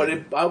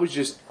 amazing. but I was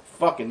just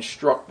fucking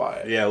struck by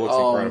it. Yeah, it looks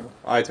incredible.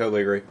 I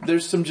totally agree.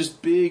 There's some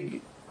just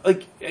big,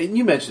 like, and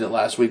you mentioned it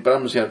last week, but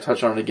I'm just going to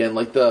touch on it again.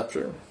 Like the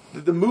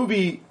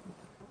movie,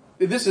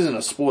 this isn't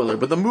a spoiler,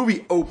 but the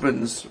movie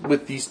opens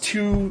with these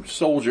two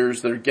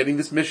soldiers that are getting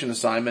this mission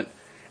assignment,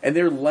 and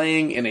they're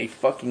laying in a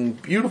fucking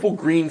beautiful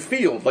green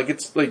field, like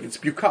it's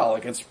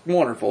bucolic, it's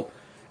wonderful,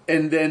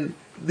 and then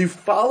you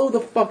follow the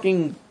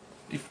fucking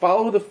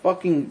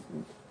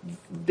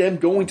them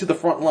going to the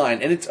front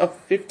line, and it's a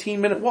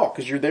 15-minute walk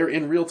because you're there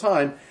in real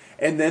time.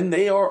 And then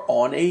they are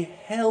on a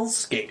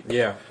hellscape.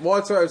 Yeah. Well,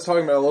 that's what I was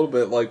talking about a little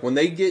bit. Like, when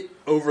they get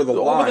over the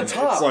line, Over the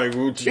top. it's like,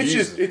 oh,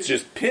 Jesus. It's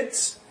just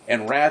pits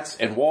and rats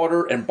and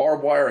water and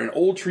barbed wire and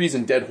old trees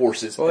and dead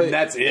horses. Well, and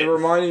that's it. It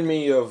reminded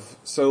me of,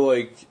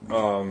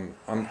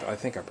 I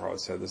think I probably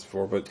said this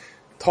before, but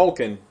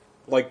Tolkien,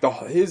 like,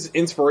 his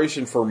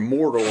inspiration for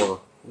Mordor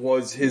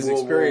was his World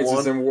War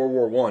experiences I? in World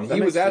War I. He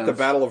makes was at the sense.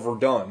 Battle of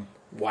Verdun.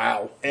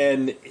 Wow.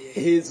 And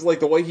his, like,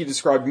 the way he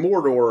described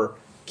Mordor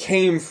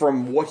came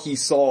from what he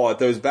saw at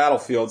those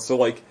battlefields. So,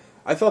 like,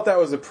 I thought that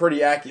was a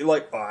pretty accurate,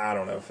 like, I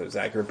don't know if it was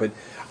accurate, but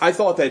I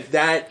thought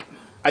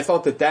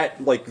that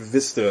like,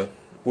 vista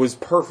was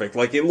perfect.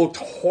 Like, it looked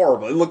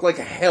horrible. It looked like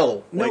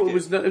hell. No, Like,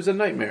 it was a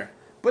nightmare.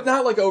 But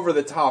not like over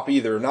the top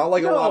either. Not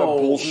like a lot of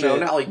bullshit. No,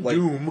 not like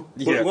Doom.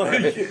 Yeah,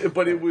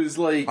 But it was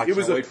like I it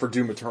was can't wait for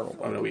Doom Eternal.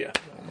 Oh no, yeah.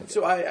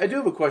 So I do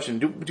have a question.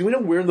 Do we know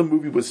where the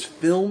movie was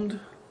filmed?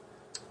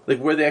 Like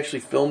where they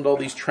actually filmed all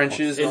these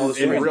trenches and all this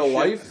in crazy real shit?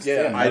 life?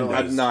 Yeah,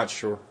 I'm not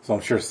sure. So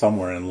I'm sure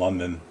somewhere in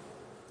London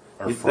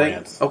or You think?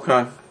 France.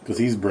 Okay. Because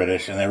he's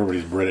British and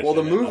everybody's British. Well,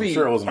 the in it. movie. I'm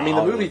sure it wasn't a the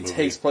Hollywood movie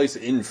takes place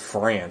in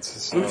France.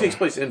 So. The movie takes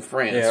place in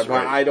France. Yeah, but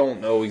right? I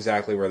don't know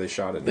exactly where they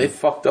shot it. They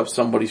fucked up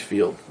somebody's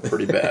field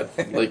pretty bad.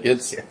 Like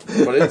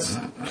but it's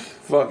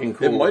fucking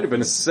cool. It might have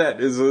been a set,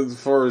 as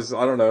far as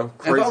I don't know.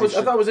 I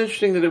thought it was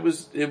interesting that it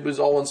was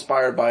all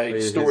inspired by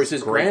stories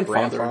his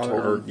grandfather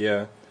told him.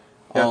 Yeah,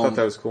 I thought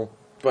that was cool.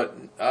 But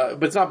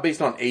it's not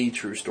based on a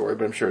true story.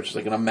 But I'm sure it's just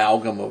like an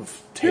amalgam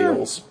of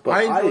tales. Yeah, but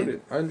I enjoyed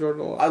it. I enjoyed it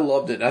a lot. I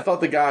loved it. I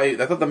thought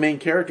the main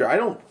character. I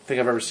don't think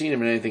I've ever seen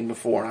him in anything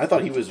before, and I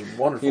thought he was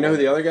wonderful. You know who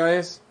the other guy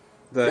is?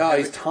 Yeah,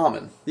 he's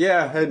Tommen,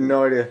 Yeah, I had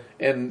no idea.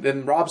 and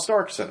then Rob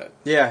Stark's in it.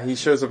 Yeah, he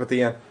shows up at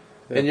the end.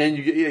 And then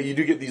you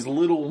do get these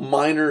little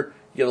minor.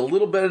 You get a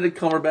little Benedict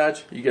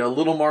Cumberbatch. You get a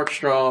little Mark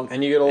Strong,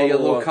 And you get a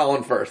little,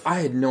 Colin Firth. I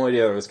had no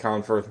idea it was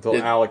Colin Firth until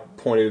Did- Alec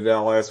pointed it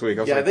out last week.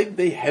 I was Yeah, like,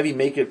 they heavy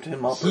make it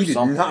him up. he or did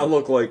something. not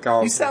look like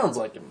Colin He Firth. sounds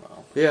like him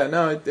though. Yeah,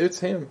 no, it's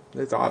him.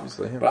 It's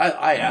obviously him. But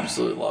I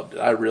absolutely loved it.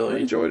 I really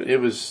enjoyed it.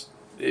 It was.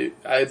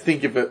 I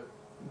think if it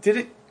did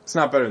it. It's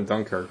not better than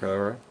Dunkirk, though,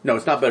 right? No,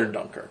 it's not better than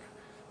Dunkirk.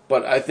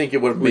 But I think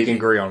it would have. We maybe, can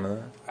agree on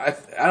that.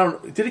 I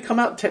don't. Did it come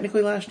out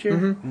technically last year?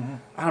 Mm-hmm.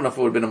 I don't know if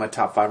it would have been in my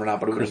top 5 or not,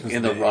 but it was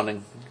in the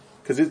running.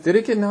 Because Did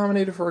it get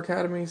nominated for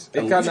Academies?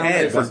 It got 10.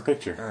 nominated for Best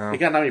picture. it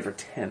got nominated for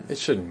 10. It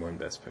shouldn't win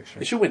Best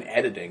Picture. It should win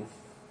editing.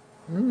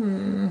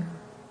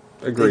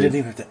 They Agreed. didn't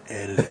even have to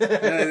edit it.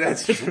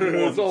 That's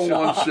true. It's all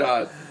one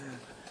shot.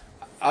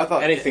 I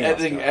thought Anything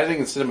else, editing though.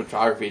 and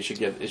cinematography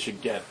it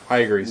should get I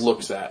agree.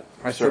 looks at.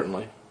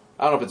 Certainly.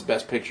 I don't know if it's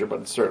best picture,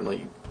 but it's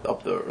certainly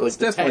up there. Like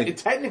definitely-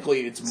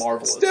 technically, it's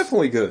marvelous. It's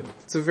definitely good.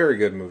 It's a very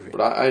good movie.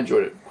 But I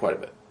enjoyed it quite a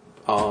bit.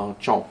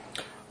 Chomp.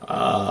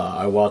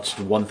 I watched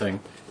one thing.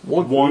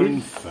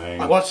 One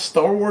thing. I watched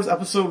Star Wars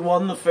Episode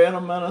 1, The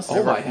Phantom Menace.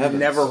 Oh my heavens!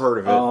 Never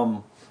heard of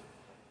it.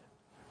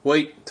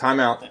 Wait, time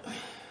out.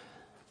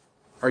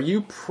 Are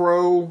you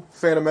pro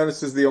Phantom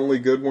Menace is the only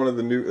good one of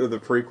the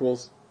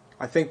prequels?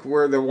 I think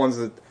we're the ones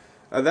that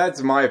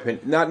that's my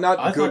opinion. Not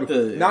I good,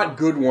 thought not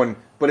good one,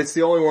 but it's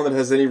the only one that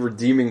has any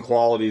redeeming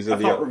qualities I of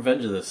the thought other.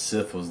 Revenge of the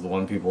Sith was the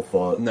one people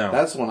thought. No,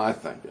 That's one I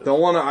think. Of. the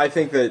one I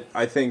think that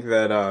I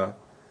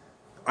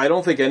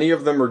don't think any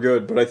of them are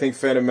good, but I think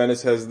Phantom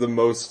Menace has the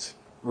most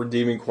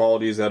redeeming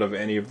qualities out of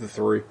any of the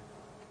three.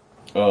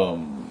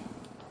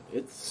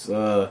 It's Just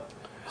gotta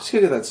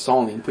get that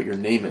song and put your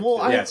name in.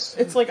 well, Yes.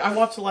 it's like I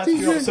watched the last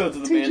few episodes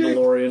of The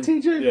Mandalorian.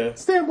 TJ, Yeah.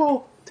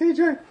 Stanball,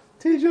 TJ,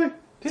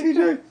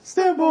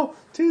 Stanball,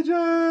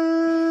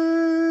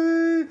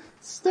 TJ,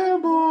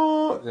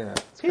 Stanball. Yeah,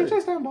 it's great.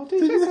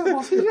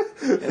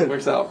 It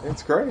works out.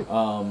 It's great.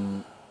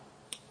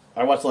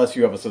 I watched the last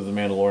few episodes of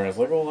Mandalorian. I was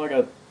like, well,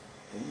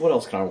 what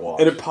else can I watch?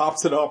 And it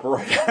pops it up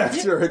right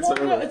after it's well,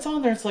 over. no, it's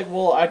on there. It's like,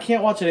 well, I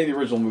can't watch any of the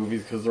original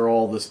movies because they're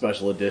all the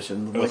special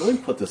editions. I'm like, let me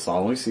put this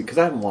on. Let me see, because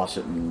I haven't watched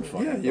it in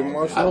fucking. Yeah, you haven't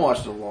watched I haven't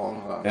watched it in a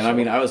long time. And I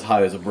mean, I was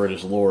high as a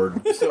British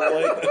lord, so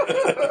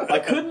like, I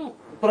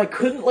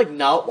couldn't like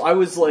not. I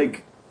was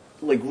like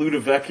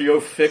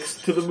Ludovecchio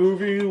fixed to the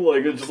movie.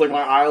 Like it's just like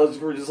my eyelids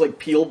were just like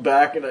peeled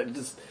back, and I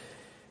just.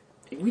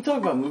 We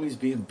talk about movies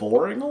being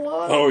boring a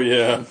lot. Oh,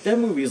 yeah. That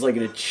movie is like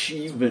an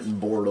achievement in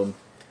boredom.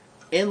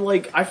 And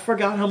like, I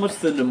forgot how much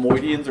the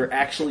Nemoidians are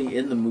actually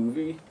in the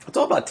movie. It's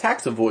all about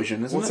tax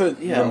evasion, isn't What's it?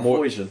 it? Yeah,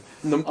 Nemoidian.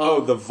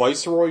 The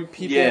Viceroy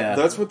people? Yeah.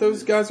 That's what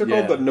those guys are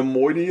Yeah. called? The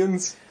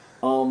Nemoidians?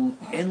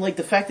 And like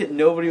the fact that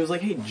nobody was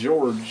like, "Hey,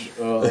 George,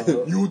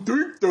 You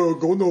think they're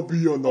gonna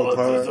be an there's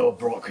attack? a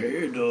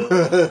blockade."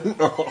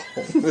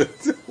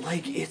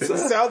 Like it's It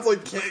sounds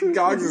like Ken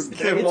Cox's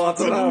Ken it's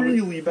Watanabe.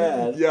 really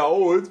bad. Yeah,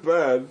 oh, it's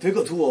bad. Take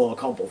it to a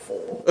couple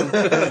full.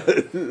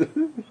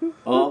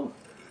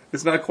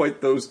 It's not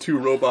quite those two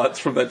robots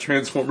from that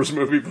Transformers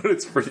movie, but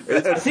it's pretty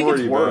bad. I think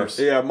it's worse.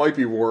 Yeah, it might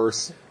be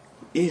worse.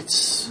 It's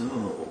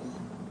so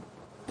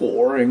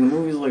boring. The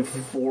movie's like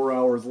 4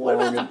 hours long.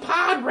 What about the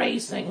pod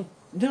racing?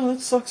 No,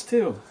 that sucks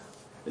too.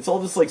 It's all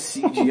this like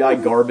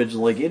CGI garbage.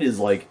 Like it is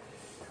like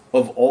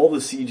of all the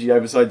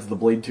CGI besides the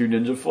Blade 2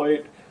 Ninja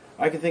fight,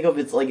 I can think of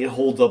it's like it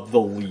holds up the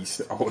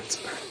least. Oh, it's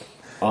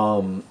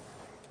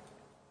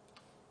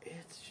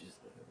It's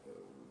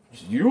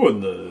just you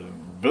and the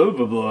blah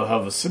blah blah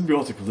have a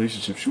symbiotic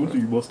relationship. Surely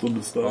you must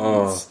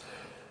understand. It's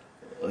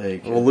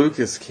like well,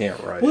 Lucas can't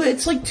write. well,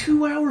 it's like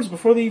 2 hours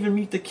before they even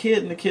meet the kid,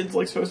 and the kid's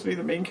like supposed to be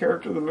the main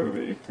character of the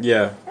movie.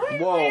 Yeah.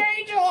 Well,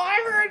 Angel,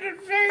 I heard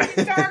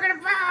the talking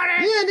about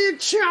it. yeah,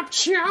 chop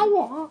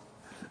chow.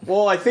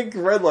 Well, I think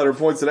Red Letter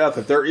points it out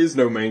that there is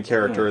no main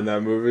character in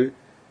that movie.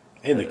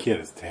 And the kid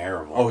is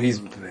terrible. Oh, he's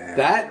bad.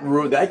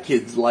 That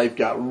kid's life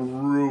got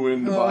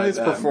ruined by His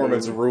that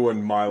performance movie.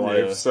 ruined my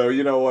life. Yeah. So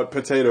you know what?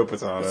 Potato,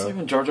 It's like potato.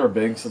 when Jar Jar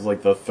Binks is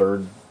like the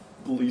third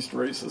least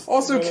racist.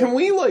 Also, can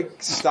we,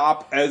 like,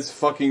 stop as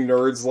fucking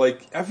nerds?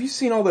 Like, have you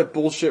seen all that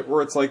bullshit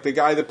where it's like the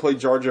guy that played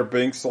Jar Jar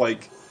Binks,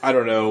 like, I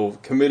don't know,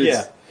 committed...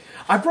 Yeah.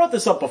 I brought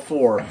this up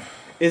before,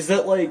 is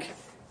that, like,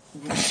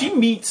 she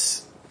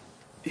meets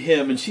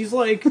him and she's,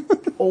 like,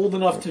 old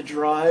enough to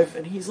drive,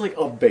 and he's, like,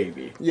 a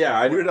baby.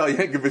 Yeah, Weird Al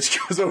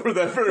Yankovic goes over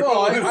that very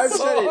well,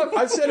 well.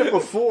 I've said it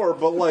before,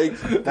 but, like,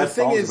 the That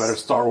thing song's is... a better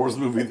Star Wars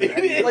movie than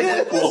any Like,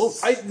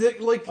 else.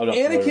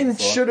 Anakin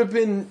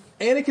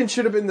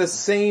should have been the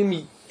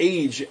same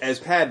age as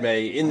Padme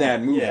in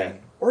that movie. Yeah.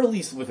 Or at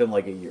least within,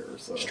 like, a year or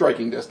so.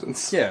 Striking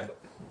distance. Yeah.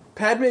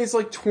 Padme's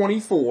like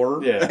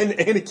 24, Yeah. and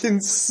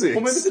Anakin's 6.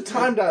 Well, maybe it's a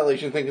time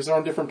dilation thing because they're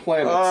on different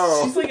planets.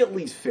 Oh. She's, like, at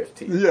least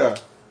 15. Yeah.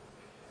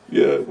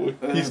 Yeah,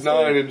 he's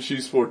 9 and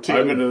she's 14.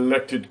 I'm an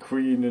elected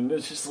queen, and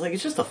it's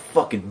just a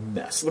fucking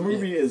mess. The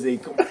movie is a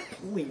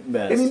complete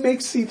mess. And he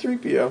makes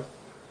C-3PO.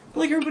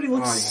 Like, everybody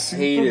looks I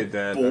super hated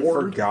that. I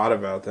bored. forgot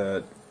about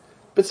that.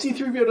 But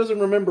C-3PO doesn't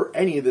remember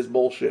any of this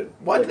bullshit.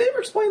 Why did they ever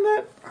explain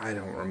that? I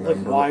don't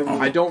remember. why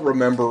would- I don't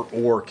remember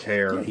or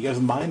care. He gets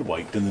mind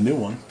wiped in the new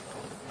one.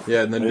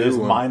 Yeah, and the They new just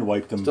one. mind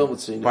wiped him. Still haven't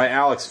seen By it.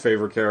 Alex's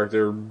favorite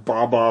character,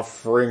 Baba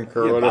Frink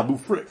or Yeah, whatever. Babu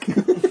Frick.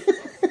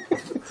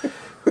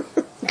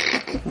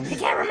 You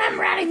can't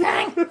remember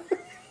anything.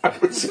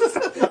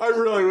 I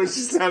really wish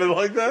he sounded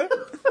like that.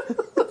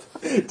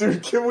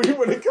 Dude, can we,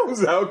 when it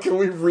comes out, can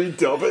we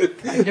redub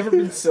it? I've never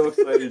been so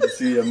excited to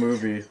see a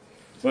movie.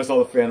 So I saw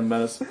The Phantom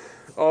Menace.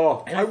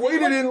 Oh, And I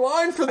waited in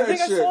line for I that think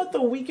shit. I saw it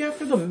the week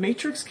after The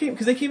Matrix came,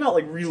 because they came out,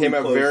 like, really Came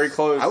out close. very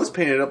close. I was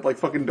painted up like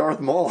fucking Darth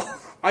Maul.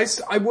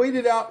 I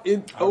waited out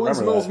in remember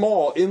Owensville's that.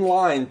 Mall in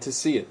line to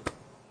see it.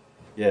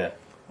 Yeah.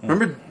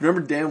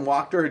 Remember Dan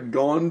Wachter had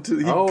gone to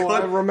I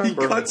remember. He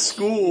cut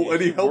school and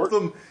he helped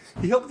them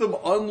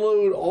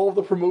unload all of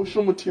the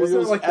promotional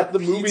materials like at the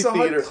the movie Pizza Hut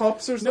theater.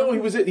 cups or No,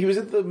 something? he was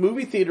at the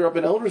movie theater up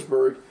in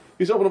Eldersburg.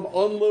 He was helping them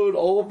unload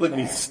all of the.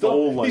 he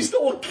stole, he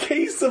stole a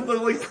case of the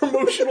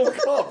promotional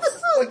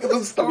cups, like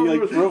the Star He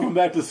Wars. drove him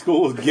back to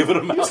school and giving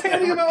him He was out.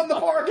 handing them out in the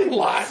parking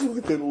lot.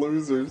 Fucking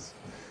losers.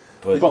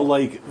 But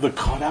the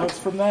cutouts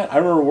from that, I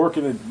remember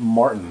working at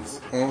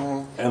Martin's,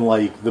 and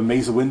the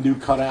Mace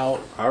Windu cutout,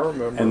 I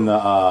remember. and the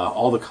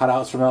all the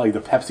cutouts from that, like the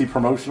Pepsi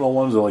promotional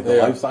ones or the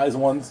Yeah. life size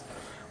ones.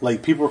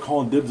 Like people were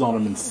calling dibs on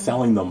them and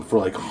selling them for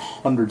like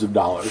hundreds of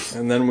dollars.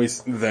 And then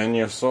then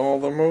you saw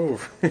the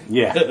movie.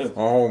 Yeah,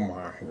 Oh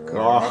my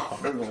god.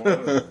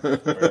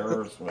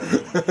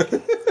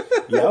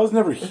 yeah. I was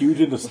never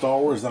huge into Star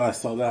Wars. Then I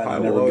saw that, and I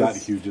never got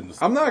huge into.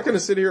 Star I'm not going to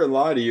sit here and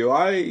lie to you.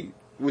 I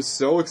was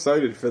so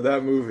excited for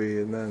that movie,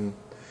 and then,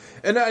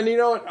 and you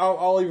know what?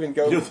 I'll even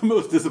go. You know, the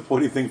most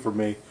disappointing thing for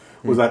me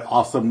was that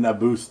awesome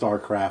Naboo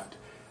StarCraft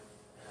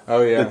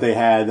Oh yeah, that they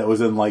had that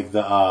was in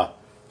the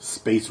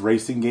space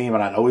racing game,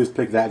 and I'd always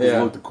pick that because Yeah.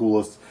 it looked the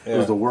coolest. It Yeah.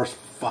 was the worst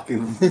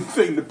fucking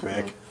thing to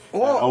pick.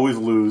 Well, I'd always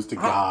lose to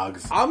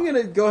Gogs. I'm going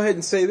to go ahead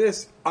and say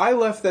this. I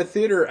left that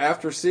theater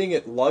after seeing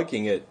it,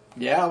 liking it.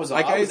 Yeah, I was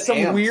Like I had some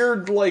amped.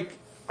 weird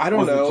I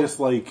don't Was know. it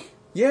just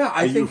Yeah,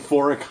 I a think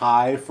euphoric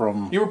high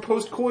from? You were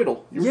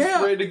post-coital. You were Yeah.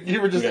 just ready to,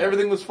 you were just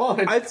everything was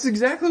fine. that's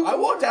exactly I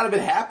walked out of it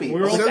happy.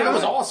 We were I was like, also- that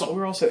was awesome. We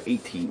were also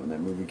 18 when that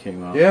movie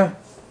came out. Yeah,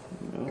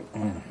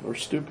 We're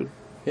stupid.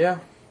 yeah.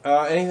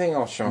 Anything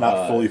else, Sean?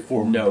 Not fully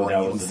formed no, that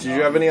brains. was Did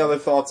you have any other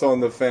thoughts on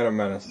the Phantom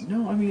Menace?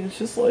 No, I mean, it's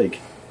just like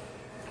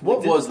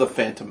What was the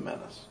Phantom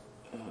Menace?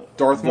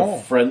 Darth the Maul.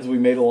 friends we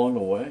made along the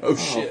way. Oh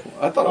shit!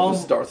 I thought it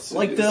was Darth Sidious.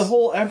 Like the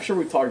whole, I'm sure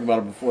we talked about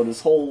it before,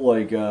 this whole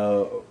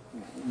retcon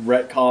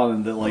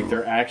and that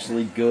they're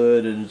actually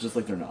good and it's just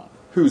they're not.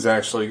 Who's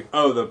actually?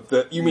 Oh,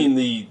 the you mean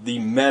the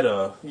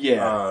meta?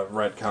 Yeah.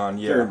 retcon.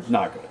 Yeah, They're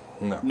not good.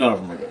 No. None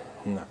of them are good.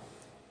 no.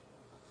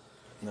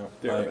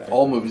 They're bad.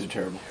 All movies are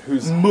terrible.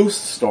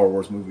 Most Star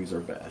Wars movies are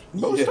bad.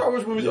 Most Star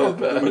Wars movies Yeah, are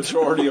the bad.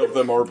 majority of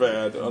them are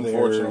bad,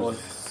 unfortunately.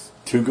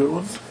 Two good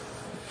ones.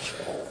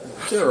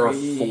 There are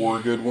 4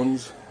 good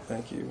ones.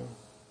 Thank you.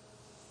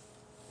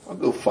 I'll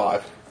go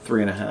 5.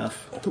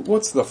 3.5.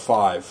 What's the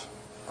 5?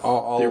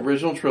 The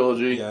original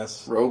trilogy,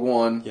 Yes. Rogue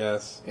One,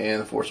 Yes.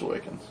 and The Force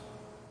Awakens.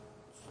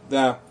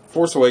 Nah,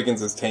 Force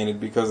Awakens is tainted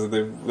because of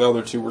the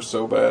other 2 were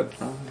so bad.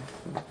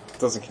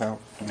 Doesn't count.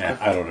 Yeah,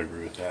 I don't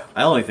agree with that.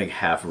 I only think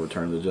half of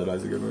Return of the Jedi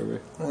is a good movie.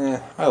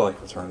 I like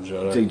Return of the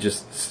Jedi. They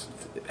just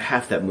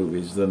half that movie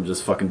is them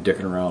just fucking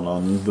dicking around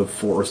on the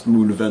forest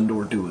moon of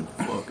Endor doing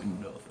fucking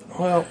nothing.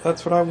 Well,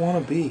 that's what I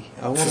want to be.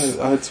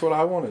 That's what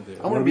I want to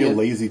do. I want to be a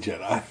lazy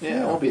Jedi.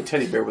 Yeah, I want to be a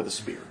teddy bear with a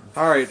spear.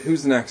 All right,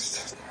 who's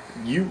next?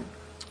 You.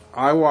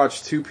 I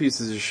watched 2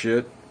 pieces of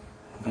shit.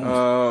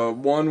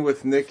 One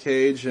with Nick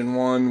Cage and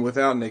one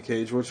without Nick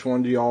Cage. Which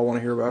one do y'all want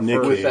to hear about Nick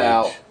first? Cage.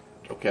 Without.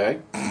 Okay.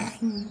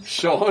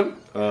 Sean?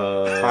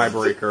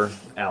 Tiebreaker.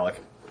 Alec.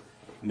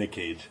 Nick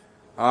Cage.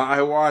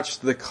 I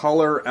watched The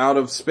Color Out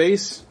of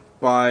Space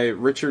by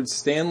Richard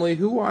Stanley.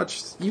 Who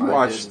watched? You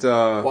watched?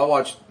 Well, I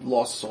watched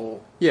Lost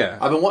Soul. Yeah,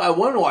 I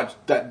wanted to watch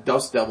that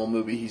Dust Devil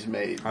movie he's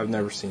made. I've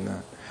never seen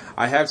that.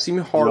 I have seen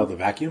About Hard. the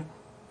vacuum.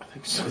 I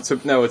think so. It's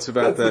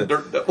about That's the that.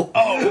 Dirt Devil.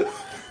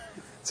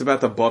 It's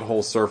about the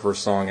Butthole Surfer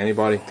song.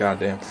 Anybody?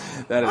 Goddamn.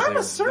 That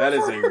is a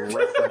reference. The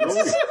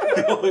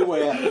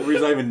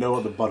reason I even know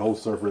what the Butthole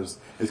Surfer is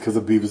because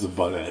of Beavis and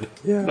Butthead.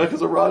 Yeah. Not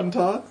because of Rod and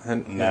Todd?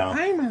 No.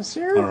 I'm a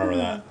surfer. I don't remember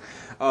that.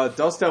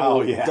 Dust Devil.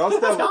 Oh, yeah.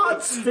 Dust Devil.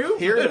 Not stupid.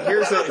 Here's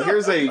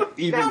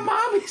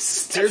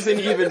an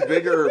even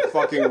bigger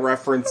fucking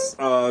reference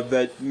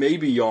that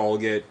maybe y'all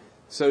get.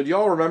 So do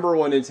y'all remember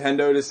when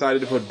Nintendo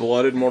decided to put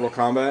blood in Mortal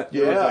Kombat?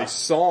 Yeah. There was a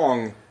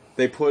song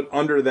they put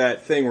under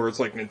that thing where it's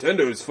like,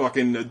 Nintendo's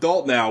fucking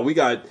adult now. We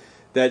got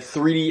that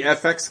 3D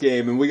FX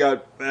game and we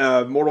got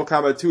Mortal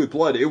Kombat 2 with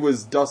blood. It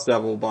was Dust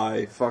Devil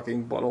by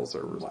fucking Butthole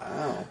Servers.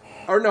 Wow.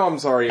 Or no, I'm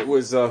sorry. It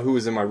was Who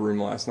Was in My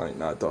Room Last Night,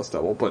 not Dust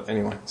Devil. But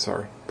anyway,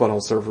 sorry.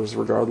 Butthole Servers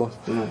regardless.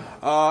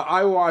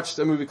 I watched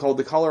a movie called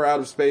The Color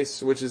Out of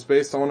Space, which is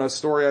based on a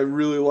story I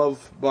really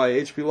love by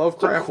H.P.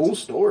 Lovecraft. It's a cool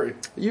story.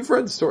 You've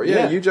read the story.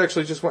 Yeah, you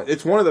actually just went.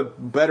 It's one of the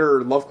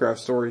better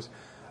Lovecraft stories.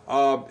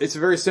 It's a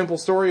very simple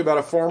story about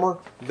a farmer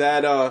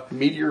that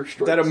Meteor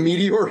strikes. that a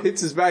meteor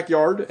hits his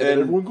backyard and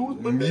everyone goes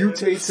bananas.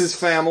 mutates his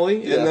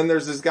family. Yeah. And then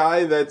there's this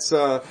guy that's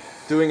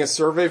doing a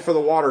survey for the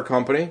water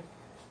company,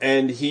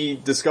 and he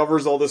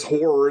discovers all this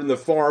horror in the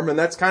farm, and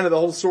that's kind of the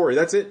whole story.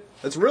 That's it.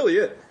 That's really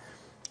it.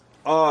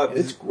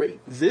 It's great.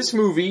 This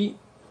movie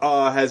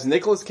has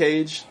Nicolas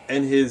Cage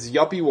and his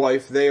yuppie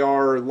wife. They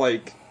are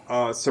like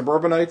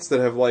suburbanites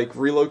that have like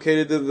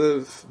relocated to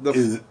the.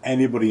 Is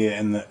anybody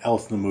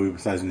else in the movie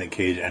besides Nick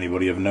Cage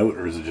anybody of note,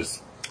 or is it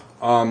just?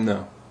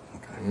 No.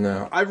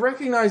 No. I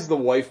recognize the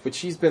wife, but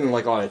she's been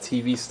like on a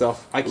TV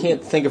stuff. I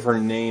can't think of her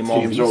name.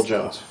 James Earl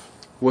Jones.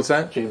 What's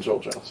that? James Earl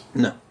Jones.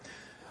 No.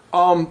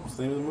 What's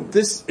the name of the movie?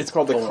 It's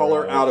called The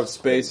Color Out of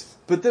Space.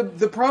 But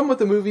the problem with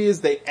the movie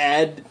is they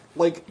add,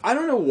 like, I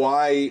don't know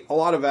why a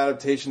lot of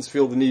adaptations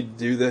feel the need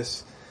to do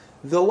this.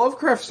 The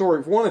Lovecraft story,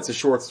 one, it's a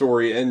short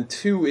story, and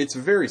two, it's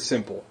very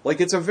simple.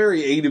 Like, it's a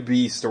very A to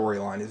B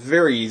storyline. It's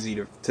very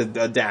easy to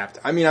adapt.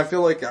 I mean, I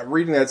feel like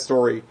reading that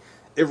story,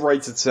 it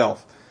writes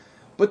itself.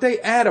 But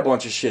they add a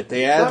bunch of shit.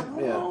 They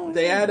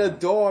add a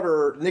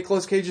daughter.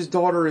 Nicolas Cage's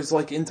daughter is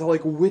like into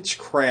like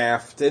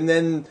witchcraft, and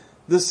then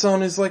the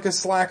son is like a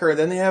slacker.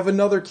 Then they have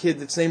another kid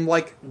that's named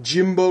like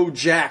Jimbo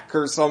Jack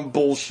or some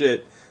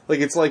bullshit. Like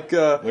it's like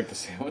Like the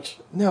sandwich?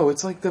 no,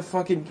 it's like the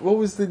fucking what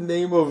was the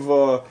name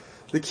of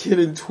the kid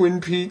in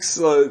Twin Peaks?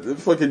 The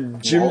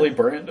fucking Jim. Wally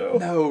Brando?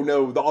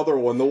 No, the other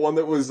one, the one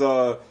that was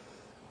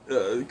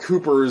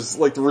Cooper's,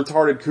 like the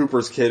retarded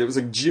Cooper's kid. It was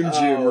like Jim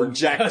or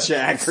Jack or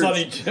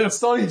Sonny Jim.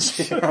 Sonny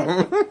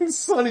Jim.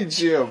 Sonny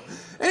Jim.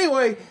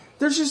 Anyway,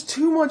 there's just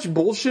too much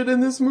bullshit in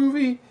this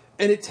movie,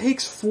 and it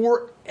takes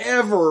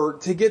forever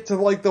to get to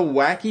like the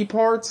wacky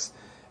parts.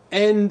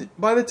 And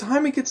by the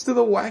time it gets to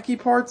the wacky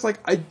parts, like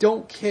I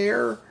don't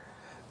care.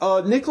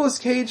 Nicolas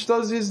Cage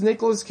does his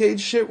Nicolas Cage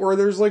shit where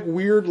there's like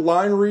weird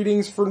line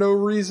readings for no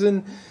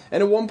reason.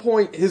 And at one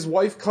point, his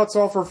wife cuts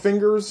off her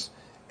fingers,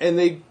 and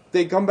they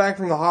come back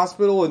from the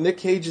hospital, and Nick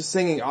Cage is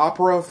singing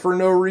opera for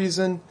no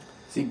reason.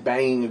 Is he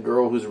banging a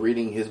girl who's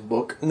reading his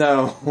book?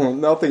 No,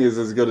 nothing is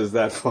as good as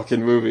that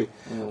fucking movie.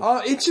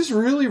 It's just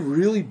really,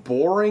 really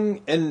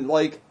boring, and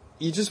like,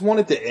 you just want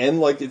it to end.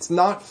 Like, it's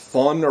not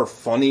fun or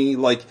funny.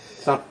 Like,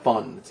 It's not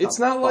fun. it's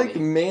not like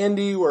funny.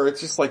 Mandy where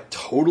it's just like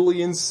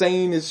totally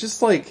insane. It's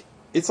just like,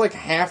 it's like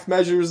half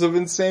measures of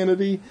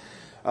insanity.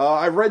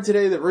 I read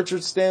today that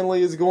Richard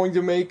Stanley is going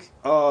to make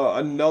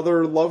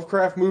another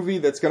Lovecraft movie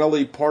that's going to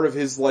be part of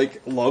his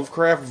like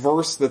Lovecraft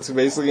verse that's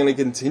basically going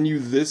to continue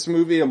this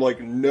movie. I'm like,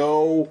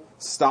 no,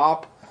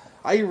 stop.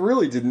 I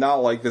really did not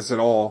like this at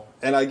all.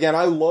 And again,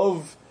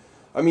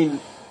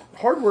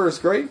 hardware is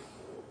great.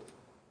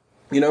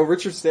 You know,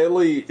 Richard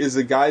Stanley is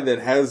a guy that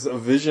has a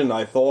vision,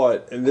 I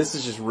thought, and this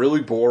is just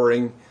really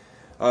boring.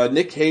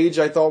 Nick Cage,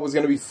 I thought, was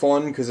going to be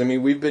fun, because, I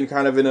mean, we've been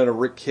kind of in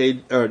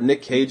a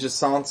Nick Cage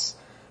assance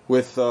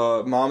with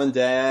Mom and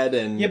Dad,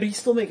 and... Yeah, but he's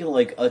still making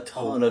like a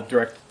ton of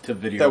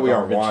direct-to-video that we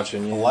garbage. aren't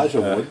watching. Yeah. Elijah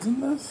Wood's in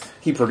this?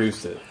 He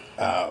produced it.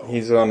 Oh.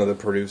 He's one of the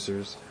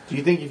producers. Do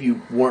you think if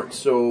you weren't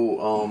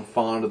so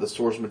fond of the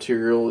source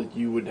material,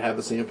 you would have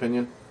the same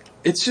opinion?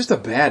 It's just a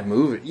bad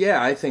movie.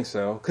 Yeah, I think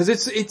so. Because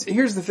it's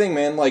here's the thing,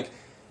 man, like,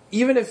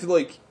 even if,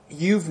 like,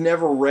 you've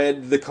never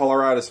read The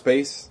Color Out of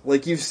Space,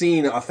 like, you've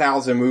seen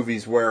 1,000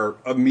 movies where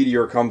a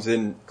meteor comes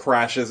in,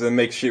 crashes, and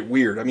makes shit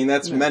weird. I mean,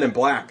 that's Men in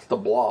Black. The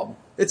Blob.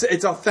 It's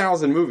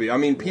 1,000 movie. I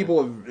mean,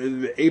 people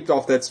have aped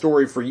off that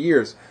story for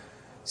years.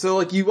 So,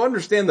 like, you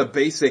understand the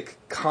basic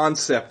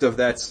concept of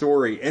that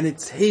story, and it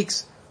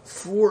takes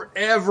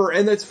forever.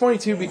 And it's funny,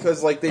 too,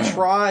 because, like, they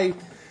try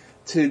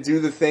to do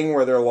the thing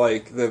where they're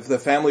like, the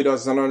family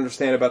doesn't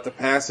understand about the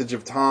passage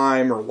of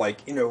time, or,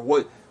 like, you know,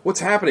 what's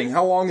happening?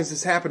 How long has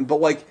this happened?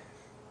 But, like,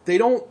 they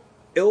don't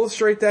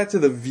illustrate that to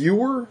the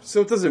viewer,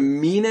 so it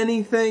doesn't mean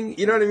anything.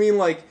 You know what I mean?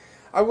 Like,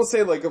 I will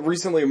say, like,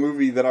 recently a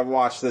movie that I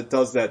watched that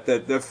does that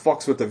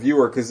fucks with the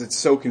viewer because it's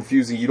so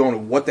confusing, you don't know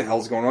what the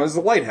hell's going on, is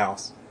The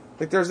Lighthouse.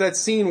 Like, there's that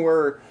scene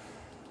where,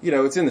 you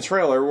know, it's in the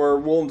trailer, where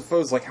Willem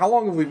Dafoe's like, how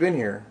long have we been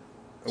here?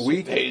 A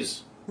week? 6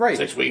 days. Right.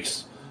 6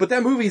 weeks. But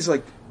that movie's,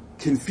 like,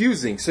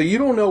 confusing, so you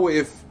don't know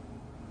if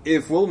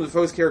Willem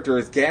Dafoe's character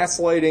is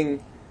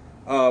gaslighting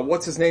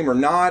what's his name or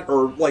not,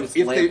 or like It's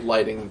if lamp they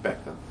lighting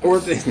back then.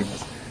 or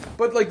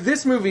but like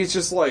this movie is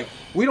just like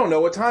we don't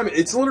know what time.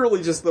 It's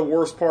literally just the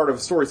worst part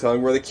of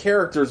storytelling where the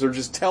characters are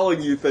just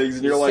telling you things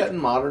and you're It's like, set in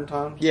modern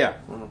times. yeah,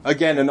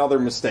 again another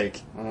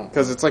mistake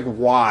because it's like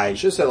why?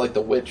 Should have said like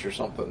The Witch or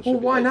something. It Well, should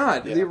be why like-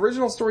 not? yeah. The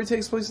original story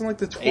takes place in like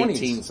the 20s.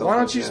 18 Why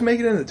don't you just something, make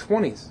it in the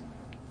 20s?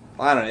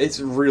 I don't know. It's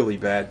really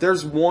bad.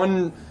 There's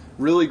one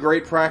really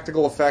great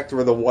practical effect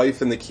where the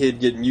wife and the kid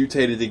get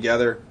mutated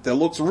together that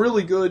looks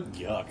really good,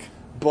 Yuck.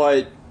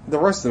 but the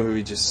rest of the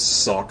movie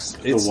just sucks.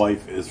 The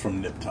wife is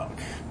from Nip Tuck.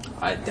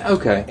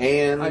 Okay.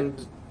 And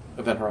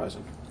Event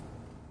Horizon.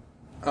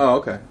 Oh,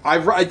 okay. I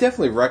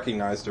definitely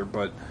recognized her,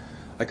 but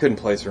I couldn't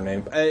place her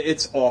name.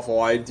 It's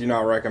awful. I do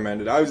not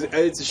recommend it.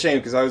 It's a shame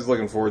because I was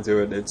looking forward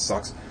to it. It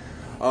sucks.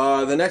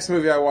 The next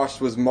movie I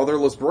watched was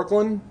Motherless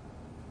Brooklyn,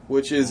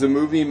 which is a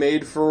movie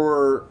made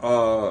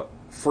for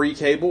free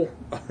cable,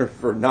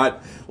 for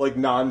not like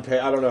non-pay.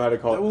 I don't know how to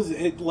call it. That was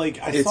it.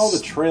 Like I It's saw the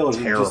trailer, and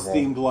it terrible. just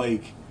seemed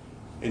like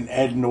an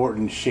Ed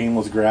Norton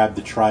shameless grab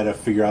to try to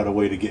figure out a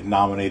way to get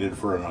nominated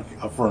for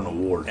an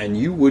award. And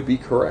you would be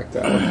correct,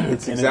 Alan.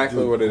 It's And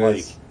exactly what it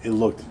is. It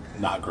looked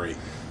not great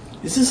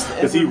Is this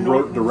because he Edward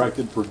wrote, Norton?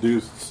 directed,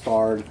 produced,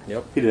 starred.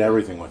 Yep. He did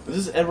everything with it.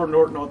 Is this Edward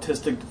Norton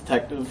autistic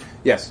detective?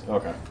 Yes.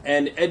 Okay.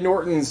 And Ed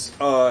Norton's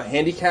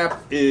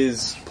handicap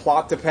is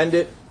plot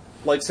dependent.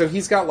 Like, so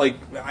he's got, like,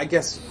 I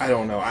guess, I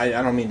don't know, I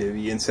don't mean to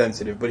be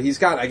insensitive, but he's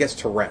got, I guess,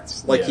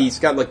 Tourette's. Like, Yeah. he's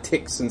got, like,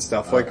 tics and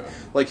stuff. Okay.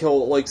 Like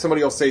he'll, like,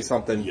 somebody will say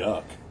something.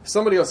 Yuck.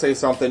 Somebody will say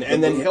something,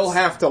 and then he'll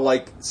have to,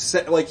 like,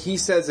 like, he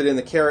says it in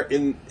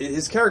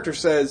his character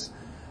says,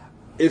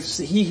 if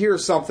he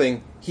hears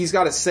something, he's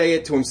got to say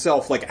it to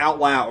himself, like, out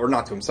loud, or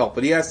not to himself,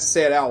 but he has to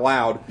say it out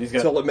loud He's got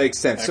until it makes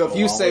sense. So if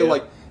you echo say, all, yeah.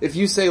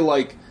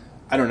 like,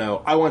 I don't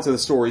know, I went to the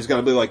store, he's got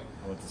to be like,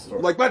 I went to the store.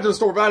 like, back to the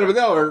store, back to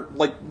the or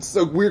like,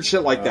 so weird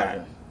shit like that.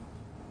 Okay.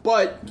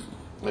 But,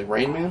 Like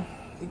Rain Man?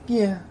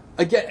 yeah,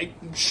 again,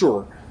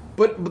 sure.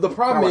 But the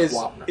problem Kinda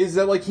like Wapner. is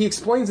that, like, he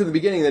explains in the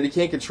beginning that he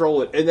can't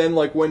control it, and then,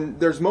 like, when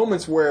there's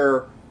moments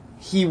where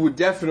he would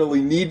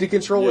definitely need to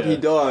control it, Yeah. he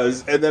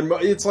does, and then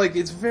it's like,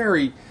 it's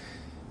very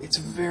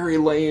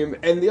lame.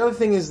 And the other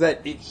thing is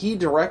that he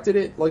directed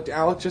it, like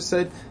Alec just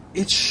said,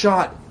 it's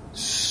shot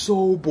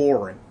so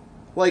boring.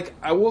 Like,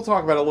 I will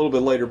talk about it a little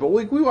bit later, but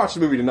we watched the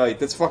movie tonight,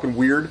 that's fucking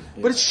weird,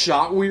 but it's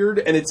shot weird,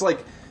 and it's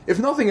like, if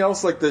nothing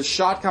else, like, the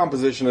shot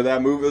composition of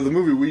that movie, of the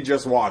movie we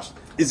just watched,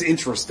 is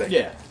interesting.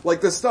 Yeah.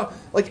 Like, the stuff,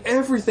 like,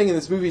 everything in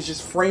this movie is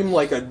just framed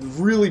like a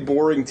really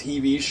boring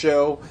TV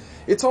show.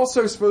 It's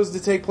also supposed to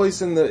take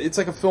place it's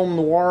like a film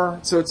noir,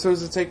 so it's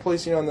supposed to take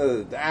place, in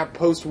the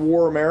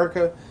post-war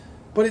America.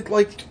 But it,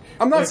 like,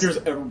 I'm not... Like there's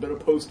ever been a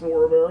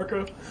post-war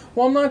America?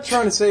 Well, I'm not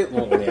trying to say...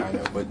 Well, yeah, I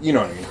know, but you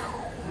know what I mean.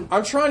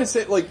 I'm trying to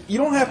say, like, you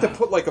don't have to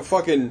put, like, a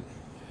fucking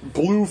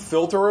blue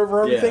filter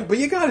over everything, Yeah. but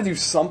you gotta do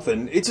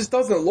something. It just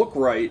doesn't look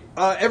right.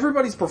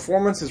 Everybody's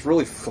performance is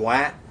really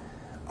flat.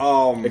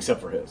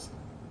 Except for his.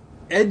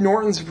 Ed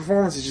Norton's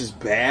performance is just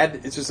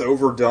bad. It's just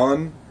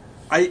overdone.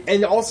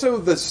 And also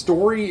the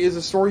story is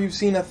a story you've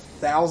seen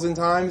 1,000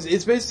 times.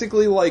 It's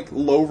basically like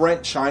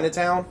low-rent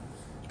Chinatown.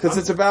 Because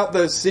it's about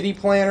the city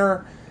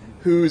planner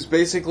who's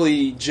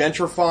basically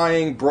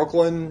gentrifying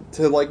Brooklyn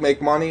to, like,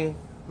 make money.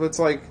 But it's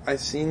like, I've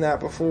seen that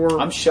before.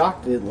 I'm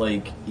shocked that,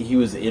 like, he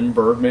was in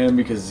Birdman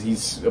because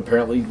he's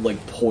apparently,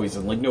 like,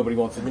 poison. Like, nobody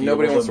wants to deal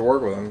Nobody with wants him. to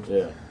work with him.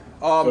 Yeah.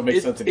 So it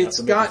makes sense that he has It's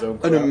to make got his own an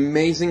crap.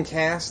 amazing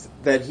cast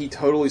that he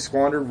totally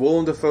squandered.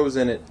 Willem Dafoe's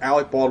in it.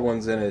 Alec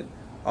Baldwin's in it.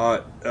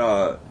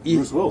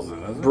 Bruce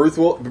Wilson, isn't it? Bruce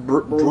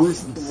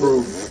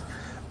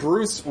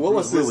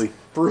Willis Willie. is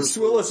Bruce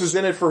Willis is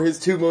in it for his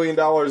 $2 million,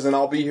 and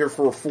I'll be here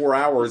for 4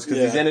 hours because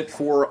he's Yeah. in it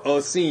for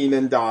a scene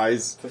and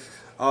dies.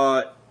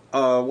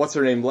 What's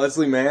her name?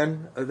 Leslie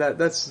Mann.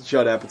 That's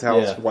Judd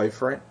Apatow's Yeah.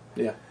 wife, right?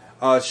 Yeah.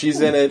 She's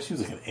in it. She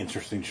was like an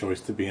interesting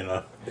choice to be in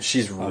a.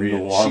 She's noir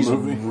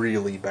movie.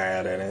 really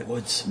bad in it.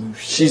 Wood smoosh.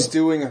 She's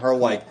doing her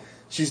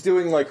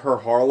her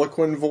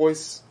Harlequin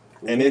voice,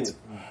 and it's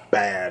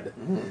bad.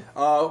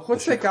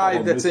 What's They that guy call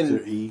him that's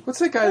Mr. in? E. What's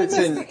that guy that's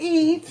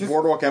in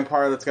Boardwalk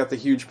Empire that's got the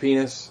huge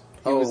penis?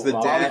 He was the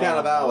Bobby dad.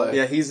 Cannavale.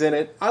 Yeah, he's in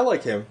it. I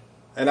like him,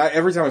 and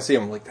every time I see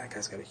him, I'm like, that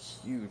guy's got a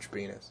huge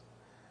penis.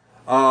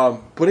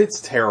 But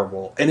it's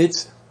terrible, and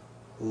it's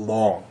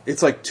long.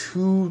 It's like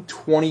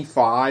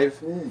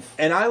 2:25,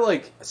 and I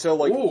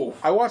Ooh.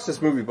 I watched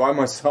this movie by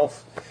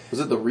myself. Was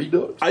it the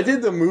Redux? I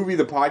did the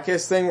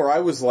podcast thing where I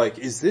was like,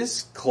 is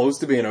this close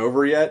to being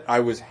over yet?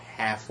 I was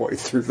halfway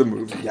through the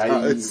movie.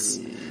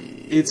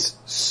 It's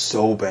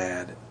so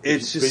bad.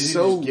 It's But just you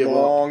so just give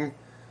long.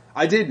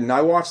 I didn't.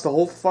 I watched the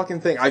whole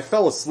fucking thing. I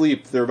fell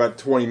asleep through about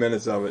 20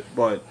 minutes of it,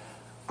 but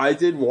I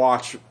did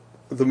watch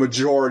the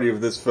majority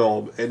of this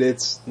film, and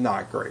it's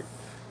not great.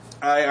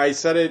 I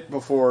said it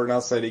before, and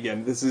I'll say it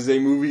again. This is a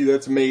movie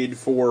that's made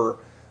for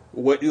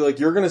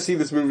you're going to see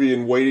this movie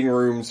in waiting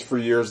rooms for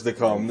years to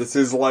come. This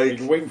is like,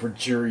 You're waiting for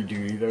jury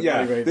duty. They're yeah,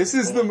 not even- this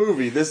is the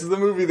movie. This is the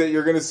movie that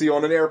you're going to see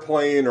on an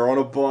airplane or on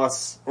a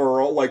bus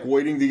or like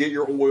waiting to get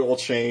your oil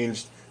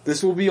changed.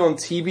 This will be on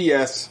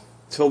TBS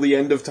till the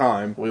end of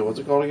time. Wait, what's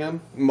it called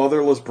again?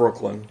 Motherless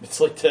Brooklyn. It's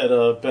like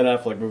that Ben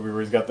Affleck movie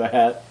where he's got the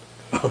hat.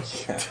 Oh,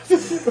 yeah.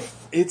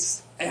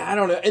 I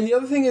don't know. And the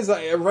other thing is,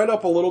 I read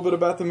up a little bit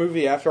about the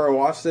movie after I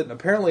watched it, and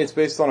apparently it's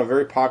based on a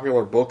very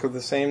popular book of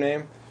the same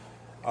name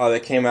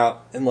that came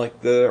out in,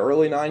 like, the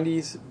early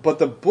 90s. But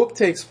the book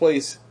takes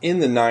place in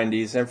the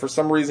 90s, and for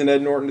some reason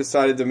Ed Norton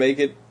decided to make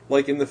it,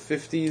 like, in the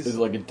 50s. It's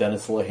like a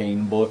Dennis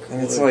Lehane book.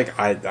 And it's like,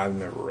 I've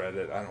never read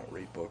it. I don't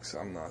read books.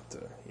 I'm not,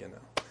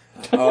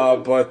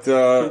 but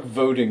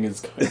voting is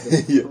kind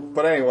of... yeah.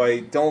 But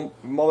anyway,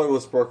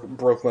 Motherless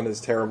Brooklyn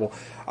is terrible.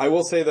 I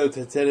will say though,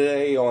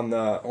 today on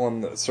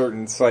the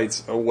certain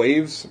sites,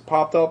 Waves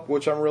popped up,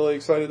 which I'm really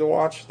excited to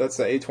watch. That's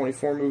the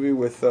A24 movie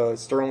with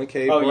Sterling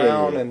K.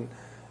 Brown, and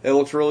it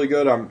looks really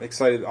good. I'm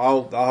excited.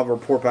 I'll have a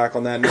report back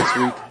on that next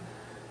week.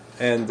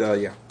 And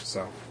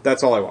so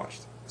that's all I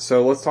watched.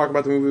 So let's talk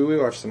about the movie we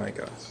watched tonight,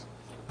 guys.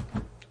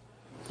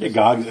 Yeah,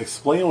 Gogs,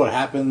 explain what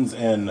happens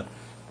in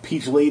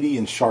Peach Lady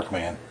and Shark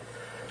Man.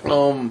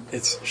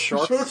 It's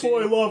Shark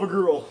Boy, Lava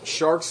Girl.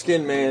 Shark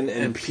Skin Man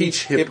and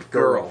Peach Hip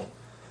Girl.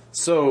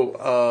 So,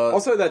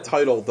 Also, that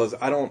title does.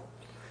 I don't.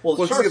 well,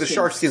 let's look at the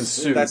sharkskin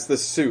suit. That's the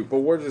suit, but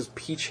where does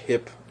Peach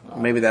Hip?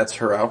 Maybe that's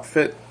her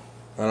outfit.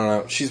 I don't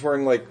know. She's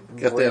wearing like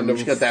She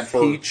got that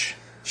fur. peach.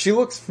 She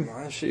looks.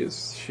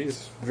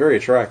 She's very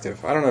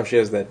attractive. I don't know if she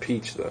has that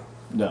peach though.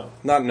 No.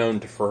 Not known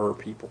for her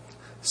people.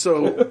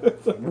 So, Look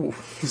at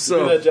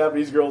that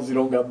Japanese girls who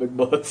don't got big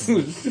butts.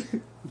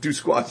 do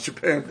squats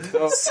Japan.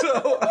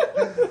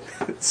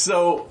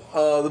 So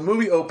the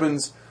movie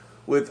opens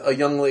with a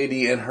young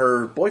lady and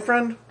her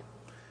boyfriend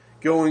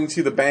going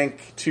to the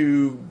bank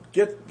to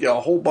get a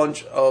whole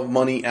bunch of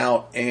money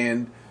out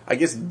and I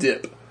guess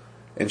dip.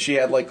 And she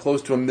had like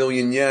close to 1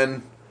 million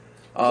yen.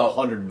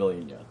 100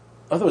 million yen.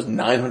 I thought it was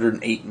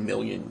 908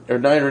 million or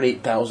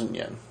 908,000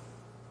 yen.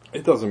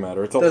 It doesn't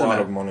matter. It's a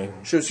lot of money.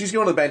 So she's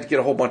going to the bank to get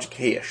a whole bunch of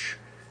cash.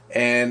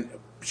 And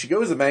she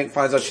goes to the bank,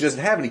 finds out she doesn't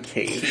have any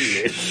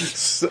cash.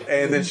 So,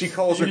 and then she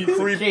calls her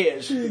creep.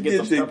 Cash.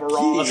 Get the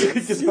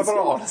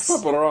pepperonis.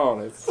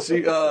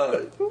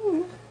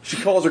 She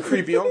calls her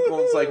creepy uncle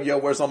and is like, yo,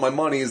 where's all my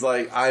money? He's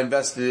like, I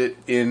invested it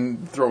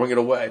in throwing it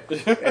away.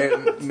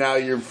 And now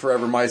you're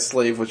forever my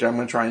slave, which I'm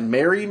going to try and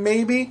marry,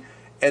 maybe?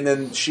 And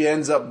then she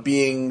ends up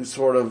being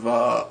sort of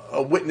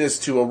a witness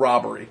to a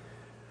robbery.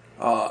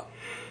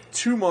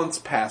 2 months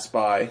pass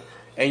by,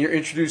 and you're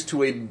introduced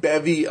to a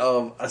bevy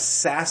of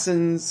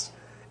assassins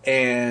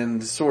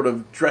and sort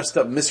of dressed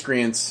up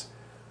miscreants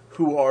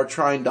who are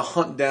trying to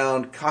hunt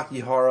down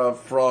Kakihara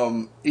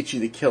from Ichi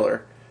the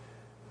Killer.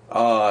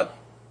 Oh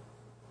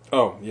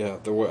yeah,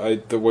 the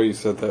way you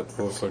said that,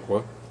 I was like,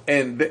 what?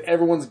 And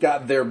everyone's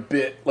got their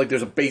bit. Like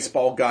there's a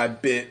baseball guy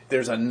bit,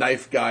 there's a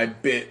knife guy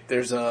bit,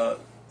 there's a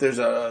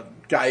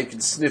guy who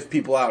can sniff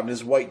people out in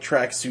his white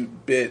tracksuit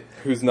bit.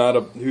 Who's not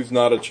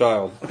a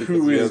child?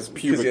 Who he is has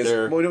pubic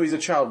hair? Well, no, he's a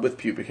child with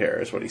pubic hair,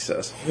 is what he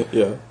says.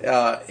 Yeah.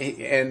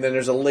 And then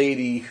there's a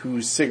lady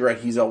whose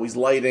cigarette he's always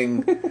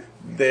lighting.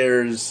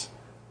 There's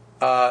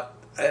a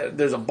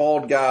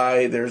bald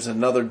guy. There's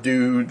another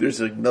dude.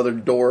 There's another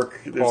dork.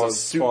 There's a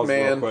suit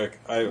man. Real quick.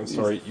 I'm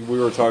sorry. We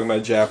were talking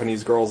about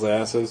Japanese girls'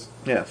 asses.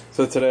 Yeah.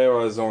 So today I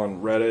was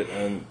on Reddit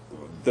and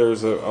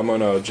I'm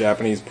on a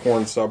Japanese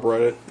porn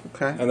subreddit.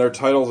 Okay. And their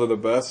titles are the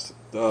best.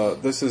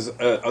 This is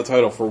a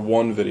title for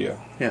one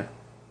video. Yeah.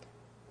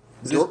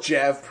 Is this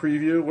Jav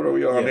preview? What are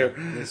we on here?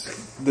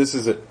 This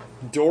is it.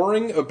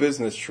 During a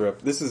business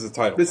trip, this is the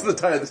title. This is the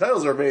title. The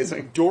titles are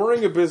amazing.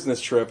 During a business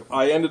trip,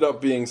 I ended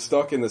up being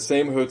stuck in the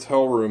same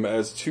hotel room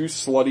as two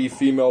slutty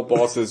female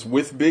bosses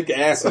with big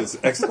asses!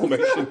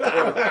 Exclamation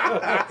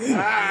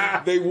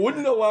point. They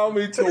wouldn't allow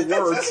me to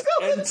work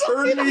and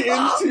turned me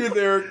into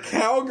their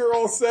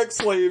cowgirl sex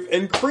slave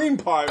and cream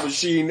pie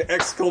machine!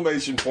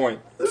 Exclamation point.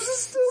 This is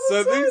still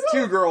So the title. these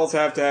two girls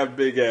have to have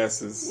big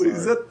asses. Wait,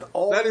 is that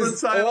all That the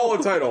is title? all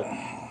the title.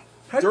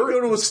 How do you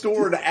go to a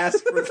store to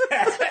ask for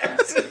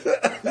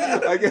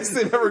that? I guess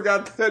they never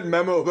got that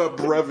memo about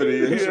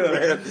brevity in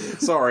Japan.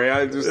 Sorry,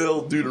 I just...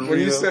 It'll do to when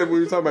you Reno. said we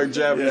were talking about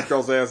Japanese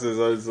girls' asses,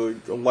 I was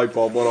like, a light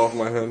bulb went off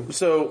my head.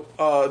 So,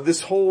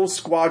 this whole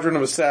squadron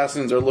of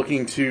assassins are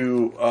looking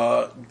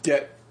to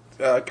get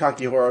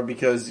Kakihara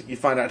because you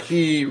find out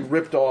he's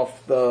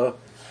a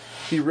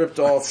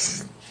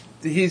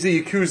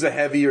Yakuza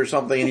heavy or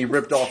something, and he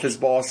ripped off his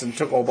boss and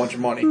took a whole bunch of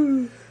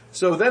money.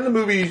 So then the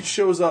movie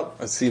shows up.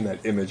 I've seen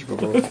that image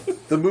before.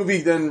 The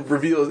movie then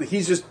reveals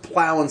he's just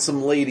plowing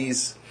some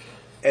ladies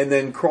and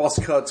then cross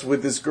cuts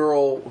with this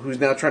girl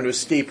who's now trying to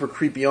escape her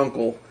creepy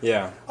uncle.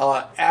 Yeah.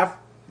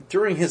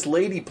 During his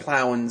lady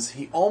plowings,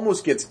 he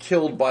almost gets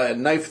killed by a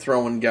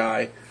knife-throwing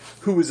guy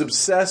who is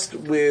obsessed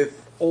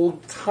with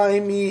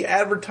old-timey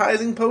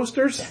advertising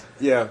posters.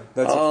 Yeah,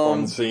 that's a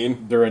fun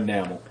scene. They're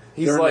enamel.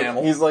 He's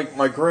like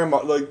my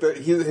grandma, like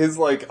his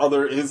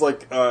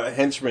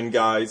henchman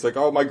guy. He's like,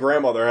 oh, my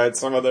grandmother had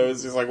some of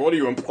those. He's like, what are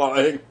you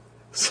implying?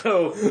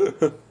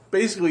 So,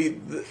 basically,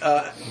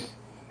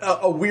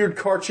 a weird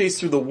car chase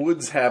through the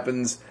woods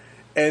happens,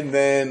 and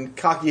then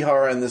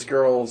Kakihara and this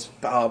girl's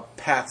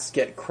paths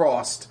get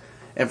crossed,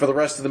 and for the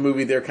rest of the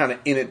movie, they're kind of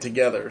in it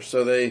together.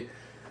 So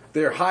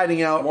they're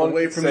hiding out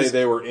away from say this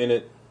they were in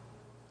it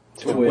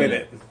To win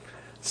it.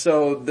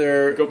 So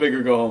they're Go big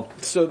or go home.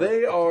 So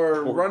they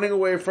are running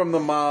away from the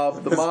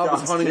mob. The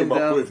mob is hunting them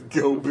down. With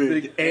go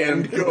big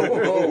and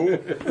go home.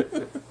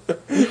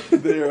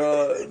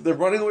 They're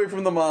running away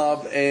from the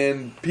mob,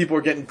 and people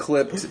are getting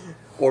clipped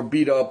or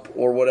beat up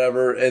or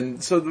whatever.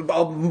 And so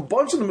a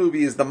bunch of the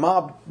movie is the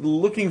mob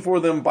looking for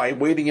them by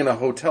waiting in a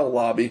hotel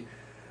lobby.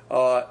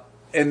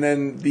 And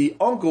then the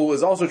uncle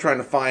is also trying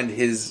to find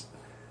his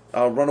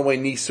runaway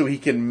niece so he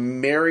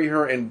can marry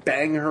her and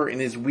bang her in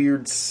his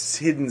weird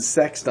hidden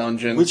sex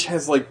dungeon. which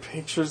has like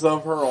pictures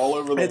of her all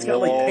over the wall. It's got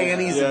like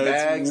panties and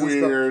bags it's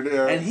weird, and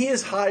stuff. yeah. And he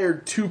has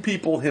hired 2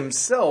 people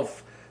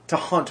himself to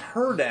hunt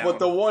her down. But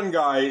the one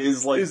guy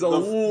is like He's a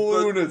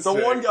lunatic. The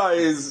one guy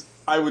is,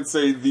 I would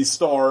say, the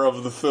star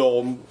of the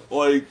film.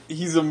 Like,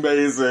 he's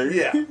amazing.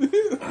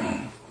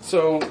 Yeah.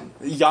 So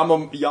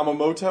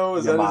Yamamoto,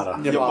 is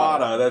Yamada. that his?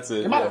 Yamada, that's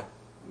it. Yamada.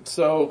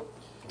 So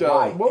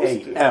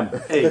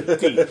Yamada.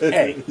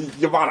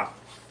 Yamada.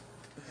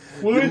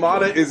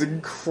 Yamada is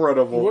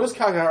incredible. What is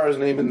Kakahara's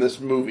name in this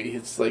movie?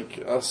 It's like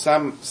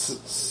Samhara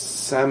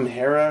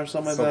or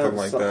something Something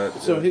like like that.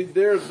 that, So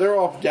they're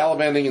off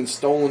gallivanting in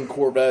stolen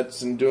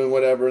Corvettes and doing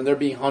whatever, and they're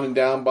being hunted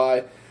down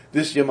by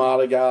this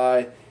Yamada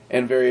guy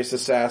and various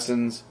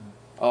assassins.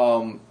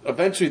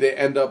 Eventually, they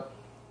end up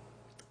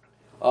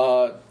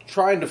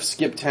trying to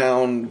skip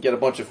town, get a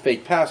bunch of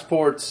fake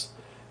passports.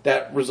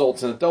 That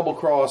results in a double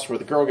cross where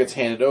the girl gets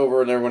handed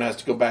over and everyone has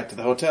to go back to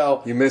the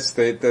hotel. You missed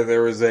that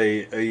there was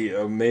a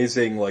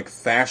amazing like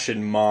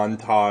fashion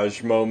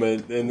montage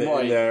moment in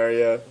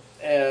there,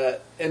 yeah.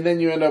 And then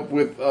you end up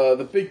with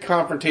the big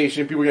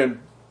confrontation. People getting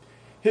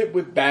hit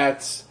with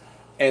bats,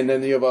 and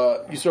then you have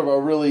a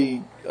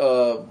really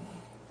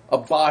a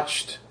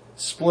botched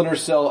Splinter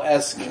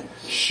Cell-esque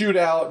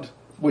shootout,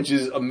 which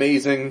is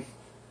amazing.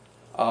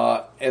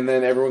 And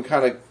then everyone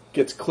kind of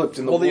gets clipped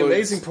in the woods. The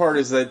amazing part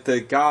is that the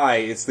guy,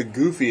 it's the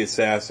goofy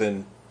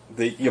assassin,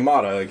 the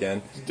Yamada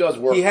again. It does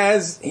work.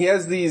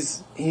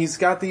 He's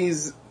got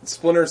these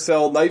Splinter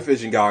Cell night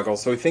vision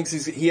goggles, so he thinks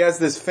he has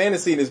this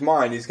fantasy in his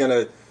mind. He's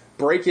gonna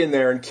break in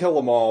there and kill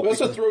them all. He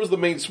also throws the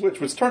main switch,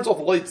 which turns off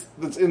the lights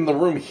that's in the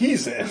room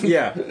he's in.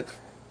 Yeah.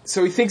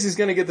 So he thinks he's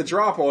gonna get the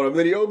drop on him,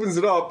 then he opens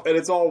it up and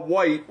it's all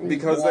white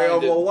because they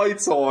have the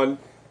lights on.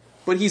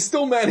 But he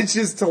still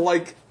manages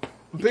to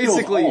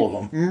basically all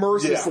of them.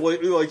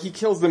 mercilessly, he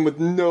kills them with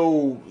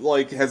no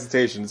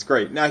hesitation. It's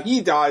great. Now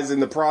he dies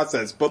in the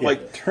process,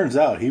 but turns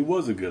out he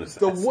was a good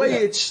assassin.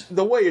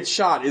 the way it's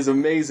shot is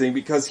amazing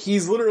because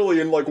he's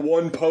literally in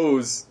one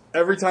pose.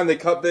 Every time they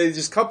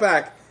just cut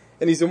back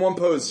and he's in one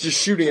pose,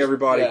 just shooting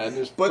everybody.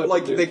 Yeah,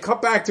 but they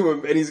cut back to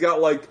him and he's got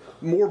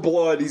more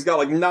blood. He's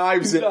got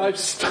knives in him,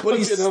 but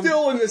he's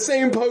still in the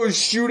same pose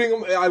shooting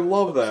him. I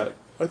love that.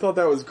 I thought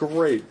that was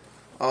great.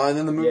 And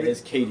then the movie,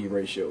 his KD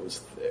ratio is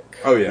thick.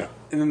 Oh yeah.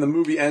 And then the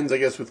movie ends, I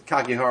guess, with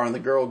Kakihara and the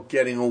girl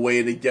getting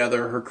away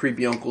together. Her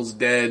creepy uncle's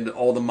dead.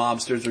 All the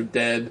mobsters are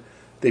dead.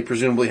 They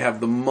presumably have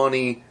the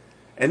money.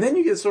 And then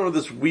you get sort of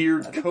this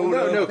weird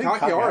coda. No, think Kakihara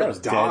Kakihara's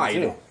dead, died.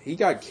 too. He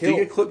got Did killed. he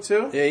get clipped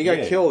too? Yeah, he got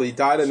Yeah. killed. He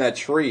died in that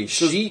tree.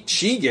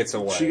 She gets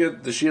away.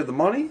 Does she have the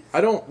money?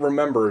 I don't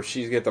remember if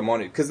she get the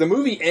money because the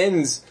movie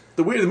ends.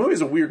 The movie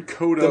is a weird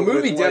coda. The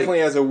movie with, definitely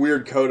has a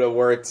weird coda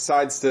where it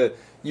decides to.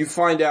 You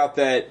find out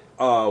that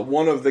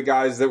one of the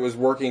guys that was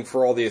working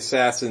for all the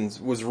assassins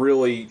was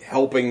really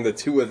helping the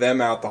 2 of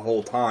them out the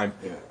whole time.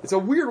 Yeah. It's a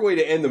weird way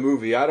to end the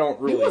movie. I don't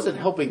really. He wasn't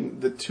helping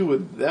the 2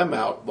 of them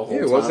out the whole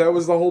Yeah, time. that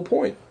was the whole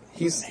point.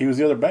 He was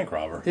the other bank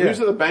robber. He was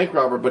the bank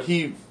robber, but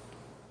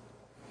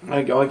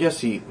I guess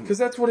he. Because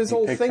that's what his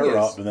whole Picked thing her is.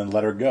 up and then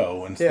let her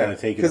go instead of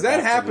taking her because that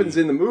back to happens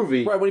the- in the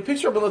movie. Right, when he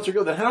picks her up and lets her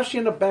go, then how does she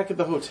end up back at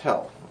the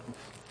hotel?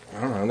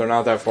 I don't know. They're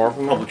not that far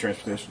from Public them.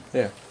 transportation.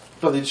 Yeah.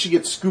 So did she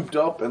get scooped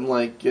up and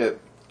get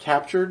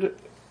captured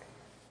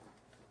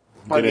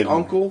by They the didn't-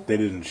 uncle? They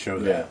didn't show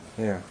that.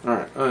 Yeah.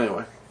 Alright,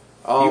 anyway.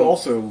 He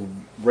also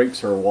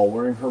rapes her while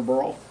wearing her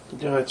bra.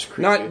 Yeah, it's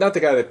creepy. Not the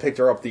guy that picked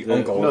her up. The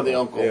uncle. No, the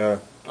uncle. Yeah.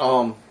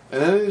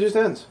 And then it just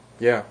ends.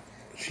 Yeah.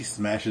 She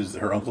smashes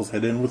her uncle's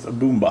head in with a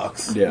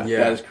boombox. Yeah. Yeah.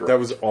 That is correct. That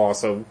was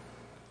awesome.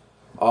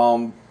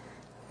 The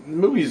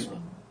movie's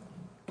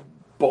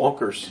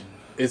bonkers.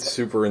 It's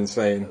super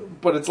insane.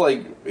 But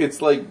it's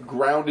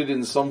grounded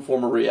in some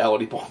form of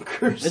reality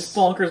bonkers. It's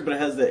bonkers, but it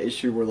has that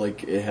issue where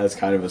it has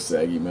kind of a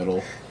saggy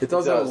middle. It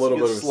does have a little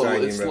bit of a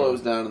sagging It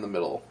slows down in the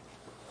middle.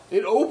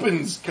 It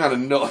opens kind of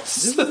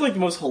nuts. This is the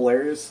most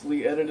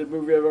hilariously edited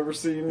movie I've ever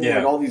seen.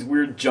 Yeah. All these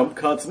weird jump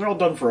cuts, and they're all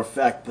done for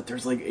effect, but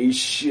there's a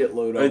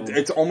shitload of them.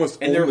 It's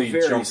almost And they're only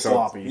very jump cuts.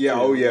 sloppy, Yeah. too.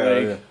 Oh yeah.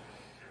 Like- Yeah.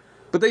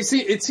 But it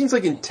seems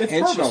like It's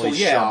intentionally purposeful,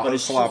 yeah, shot but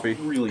it's sloppy.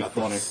 just really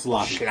funny.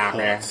 Sloppy.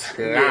 cuts. The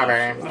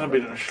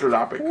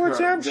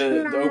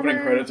opening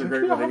credits are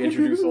great where they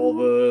introduce all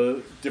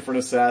the different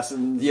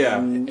assassins. Yeah.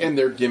 and And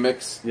their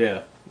gimmicks.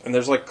 yeah. And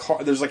there's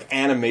like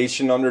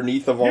animation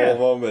underneath of all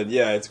of them, and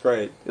it's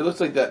great. It looks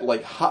like that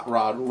like hot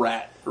rod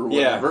rat or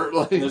whatever. Yeah,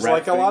 Like, there's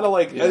like a lot of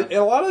like a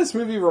lot of this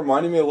movie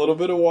reminded me a little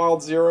bit of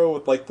Wild Zero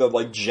with like the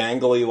like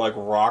jangly like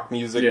rock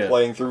music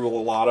playing through a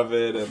lot of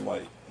it, and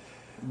like.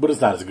 But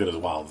it's not as good as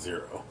Wild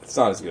Zero. It's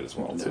not as good as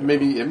Wild Zero.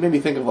 It made me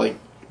think of like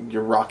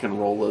your rock and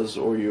rollers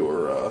or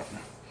your.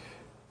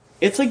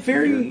 It's like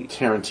very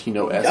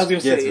Tarantino-esque. I was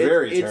gonna say it's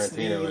very it's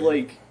Tarantino.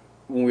 like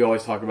when we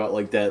always talk about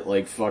like that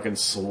like fucking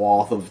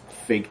swath of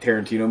fake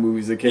Tarantino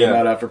movies that came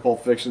out after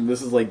Pulp Fiction.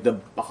 This is like the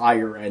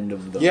higher end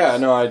of those. Yeah,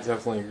 no, I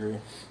definitely agree.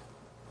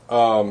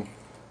 I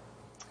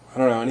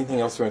don't know, anything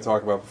else you want to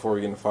talk about before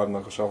we get into Five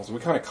Knuckle Shuffles? We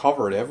kind of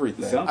covered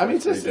everything. I mean,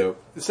 it's just dope.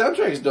 The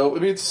soundtrack's dope. I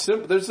mean, it's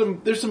simple. There's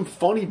some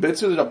funny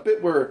bits. There's a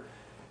bit where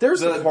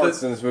there's some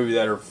parts in this movie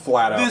that are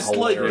flat out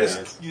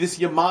hilarious. This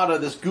Yamada,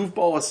 this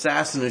goofball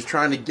assassin, is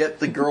trying to get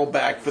the girl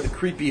back for the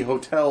creepy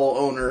hotel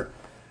owner.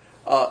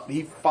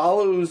 He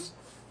follows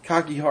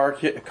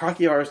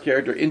Kakihara's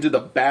character into the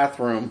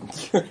bathroom,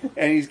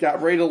 and he's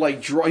got ready to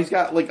like draw. He's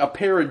got like a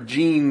pair of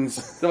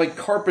jeans, they're like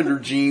carpenter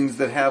jeans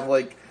that have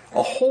like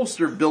a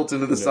holster built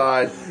into the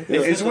side.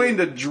 And he's waiting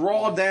to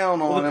draw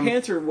down on him. The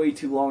pants are way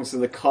too long, so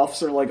the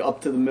cuffs are like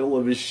up to the middle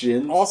of his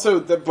shins. Also,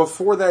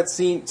 before that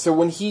scene, so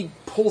when he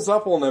pulls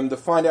up on them to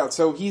find out,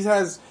 so he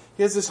has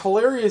this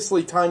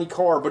hilariously tiny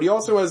car, but he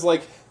also has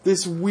like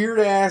this weird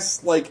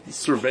ass like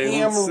surveillance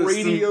ham system.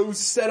 Radio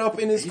set up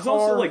in his He's car.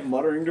 also like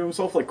muttering to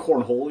himself like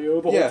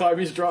Cornholio the whole time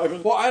he's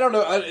driving. Well, I don't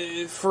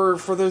know. For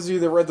those of you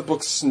that read the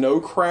book Snow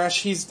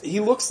Crash, he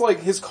looks like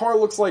his car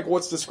looks like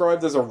what's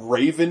described as a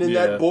raven in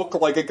that book,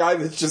 like a guy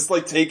that's just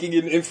like taking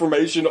in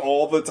information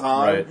all the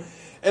time. Right.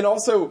 And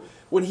also,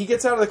 when he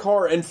gets out of the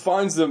car and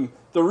finds them,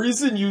 the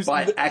reason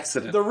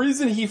accident. The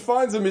reason he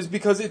finds them is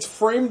because it's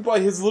framed by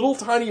his little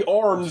tiny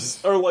arms,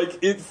 or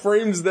like it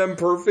frames them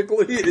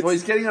perfectly. Well,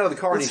 he's getting out of the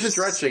car and he's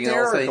stretching, and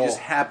all of a sudden he just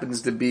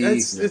happens to be.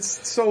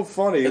 It's so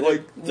funny. And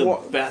like the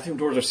bathroom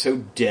doors are so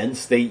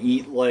dense; they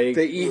eat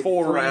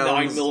 4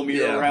 rounds,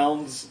 9mm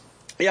rounds.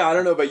 Yeah, I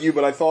don't know about you,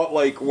 but I thought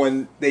like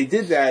when they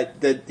did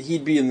that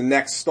he'd be in the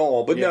next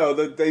stall. But no,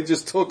 they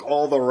just took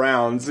all the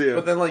rounds. Yeah.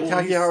 But then like He's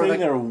Kakihara,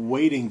 sitting there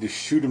waiting to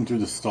shoot him through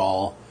the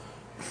stall,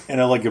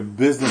 and a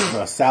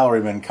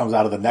salaryman comes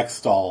out of the next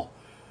stall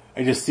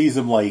and just sees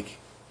him like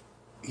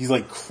he's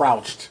like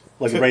crouched,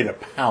 like ready to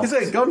pounce. he's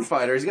like a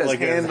gunfighter. He's got like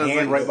his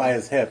hand right by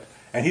his hip,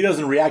 and he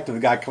doesn't react to the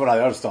guy coming out of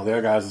the other stall. The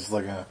other guy's just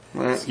like,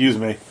 "Excuse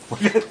me,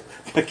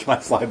 can I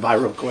slide by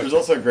real quick?" There's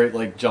also a great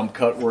like jump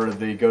cut where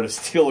they go to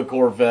steal a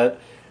Corvette.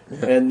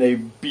 And they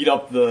beat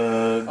up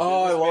the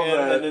I love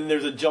that. And then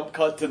there's a jump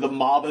cut to the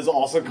mob has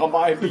also come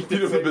by and beat up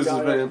the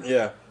businessman.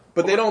 Yeah,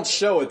 but they don't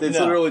show it. It's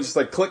literally just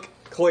like click,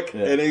 click,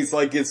 and he's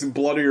like gets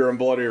bloodier and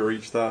bloodier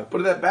each time. But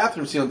in that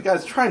bathroom scene, the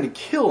guy's trying to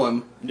kill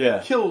him.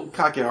 Yeah. Kill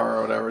Kakihara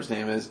or whatever his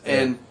name is,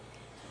 and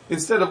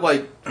instead of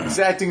like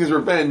exacting his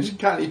revenge,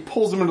 he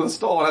pulls him into the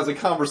stall and has a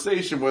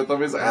conversation with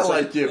him. He's like, "I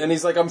like you," and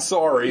he's like, "I'm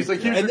sorry." He's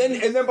like, and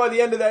then by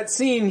the end of that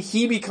scene,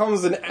 he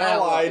becomes an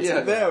ally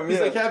to them. He's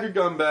like, "Have your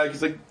gun back."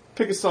 He's like,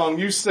 "Pick a song,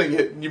 you sing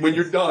it. And when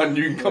you're done,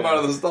 you can come out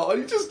of the stall."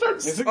 And he just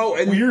starts. It's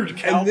weird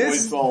cowboy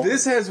this song.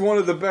 This has one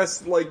of the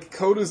best like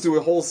codas to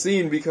a whole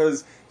scene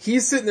because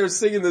he's sitting there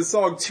singing this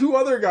song. 2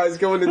 other guys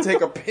go in to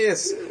take a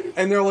piss,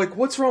 and they're like,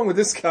 "What's wrong with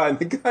this guy?" And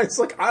the guy's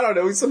like, "I don't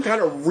know. He's some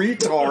kind of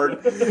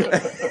retard."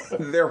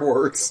 Their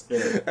words,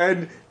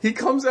 and he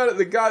comes out of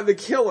the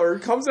killer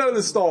comes out of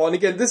the stall, and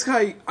again, this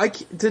guy,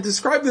 to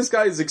describe this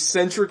guy as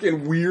eccentric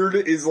and weird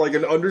is like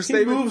an He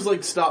understatement. moves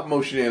like stop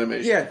motion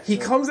animation. Yeah, he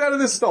comes out of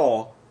the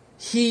stall.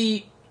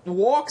 He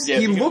walks. Yeah,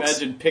 he you looks.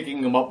 Can imagine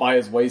picking him up by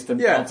his waist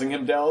and bouncing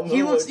him down.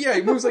 He looks. Yeah,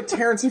 he moves like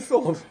Terrence and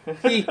Phillip.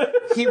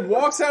 He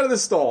walks out of the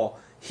stall.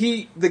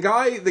 The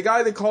guy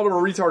that called him a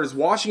retard is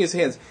washing his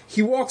hands.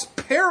 He walks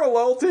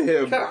parallel to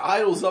him. Kind of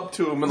idles up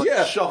to him and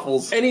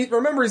shuffles. And he's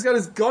got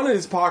his gun in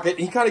his pocket.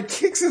 And he kind of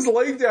kicks his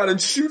leg down and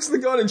shoots the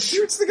gun and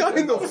shoots the guy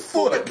in the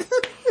foot.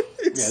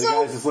 It's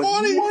so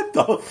funny. What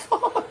the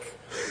fuck?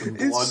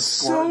 It's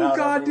so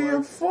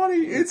goddamn funny.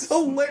 It's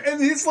hilarious. And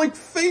his like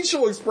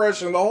facial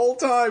expression the whole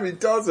time he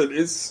does it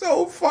is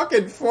so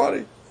fucking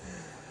funny.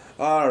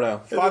 I don't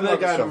know. And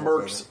that guy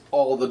murks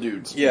all the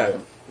dudes. Yeah,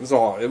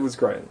 it was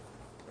great.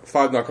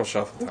 5 Knuckle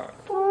Shuffle time.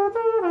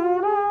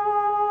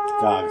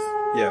 Gogs.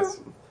 Yes.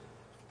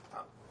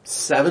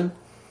 7.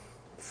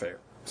 Fair.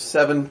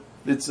 7.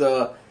 It's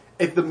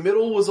if the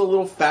middle was a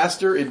little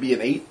faster, it'd be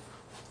an 8.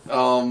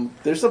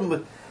 There's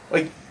some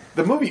like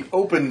the movie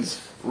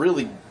opens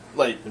really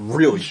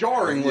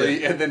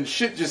jarringly, and then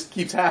shit just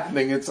keeps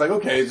happening. It's like,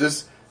 okay, is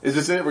this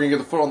it? We're gonna get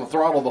the foot on the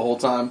throttle the whole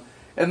time.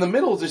 And the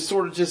middle is just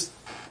sort of just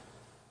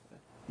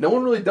no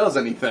one really does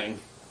anything.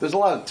 There's a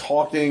lot of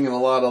talking and a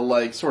lot of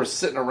like sort of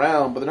sitting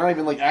around, but they're not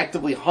even like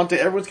actively hunting.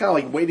 Everyone's kind of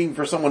like waiting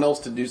for someone else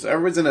to do so.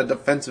 Everyone's in a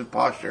defensive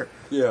posture.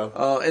 Yeah.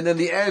 And then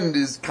the end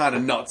is kind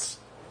of nuts.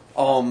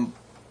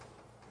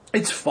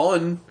 It's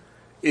fun.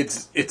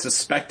 It's a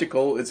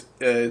spectacle. It's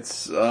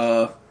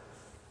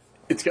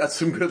got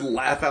some good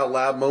laugh out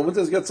loud moments.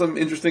 It's got some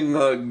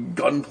interesting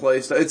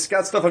gunplay stuff. It's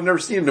got stuff I've never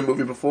seen in a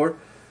movie before.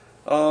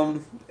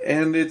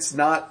 And it's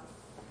not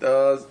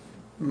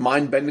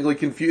mind-bendingly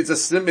confused.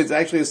 It's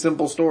actually a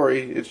simple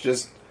story. It's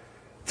just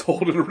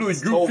told in a really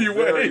goofy way.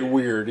 Very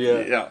weird, yeah.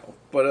 Yeah,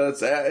 but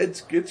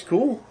it's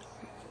cool.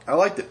 I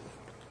liked it.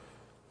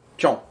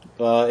 Chong.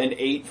 An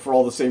 8 for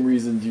all the same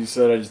reasons you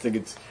said. I just think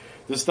it's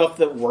the stuff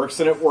that works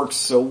in it works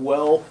so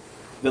well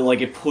that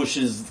like it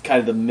pushes kind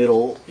of the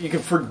middle. You can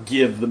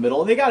forgive the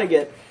middle, and they got to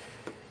get.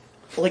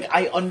 Like,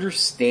 I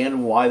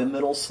understand why the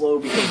middle's slow,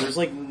 because there's,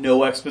 like,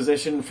 no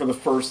exposition for the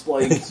first,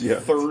 like,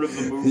 third of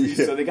the movie,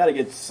 so they gotta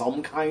get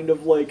some kind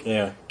of, like,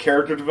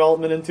 character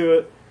development into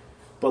it.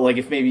 But, like,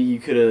 if maybe you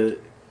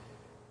could've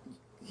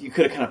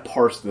kind of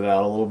parsed it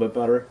out a little bit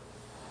better.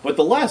 But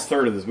the last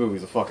third of this movie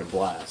is a fucking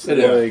blast.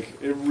 It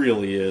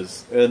really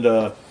is.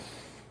 And,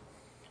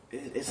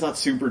 it's not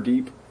super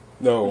deep.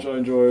 No. Which I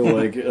enjoy.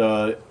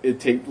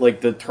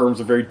 Like, the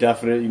terms are very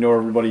definite. You know where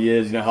everybody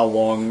is. You know how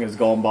long has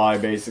gone by,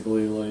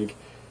 basically. Like,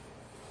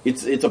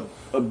 it's a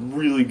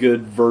really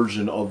good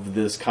version of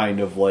this kind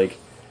of, like,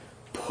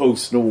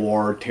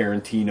 post-noir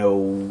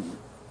Tarantino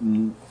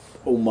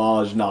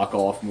homage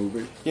knockoff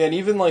movie. Yeah, and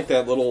even, like,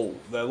 that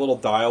little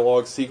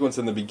dialogue sequence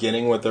in the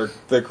beginning with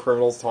the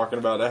criminals talking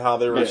about how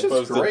they were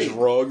exposed to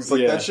drugs.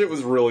 Like, that shit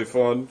was really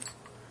fun.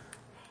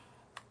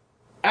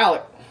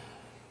 Alec.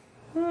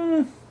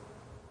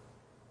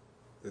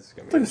 This is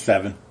gonna It's like a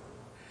 7.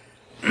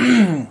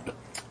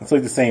 It's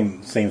like the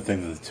same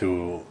thing that the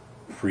two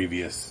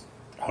previous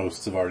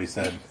hosts have already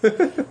said.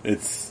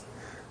 It's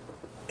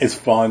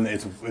fun.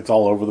 It's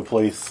all over the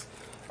place.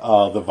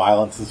 The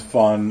violence is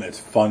fun. It's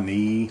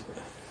funny.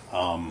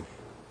 I'm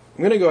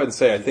gonna go ahead and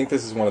say I think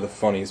this is one of the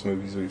funniest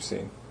movies we've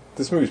seen.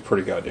 This movie's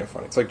pretty goddamn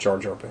funny. It's like Jar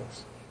Jar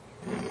Binks.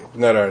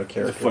 Never out of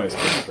character. The funniest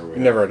character we have.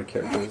 Never out of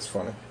character. It's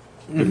funny.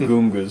 The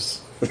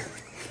Goongas.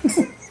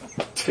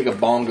 Take a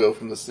bongo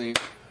from the scene.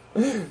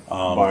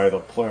 By the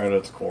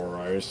planet's core,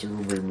 I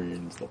assume he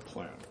means the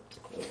planet's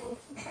core.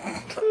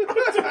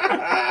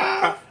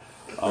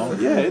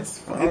 It's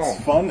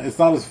fun. It's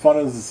not as fun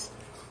as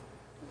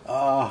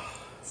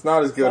it's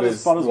not as good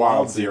as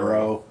Wild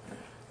Zero.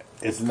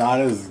 It's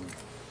not as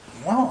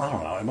well. I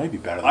don't know. It might be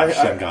better than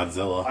Shin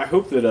Godzilla. I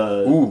hope that.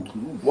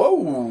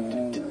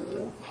 Whoa.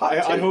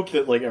 I hope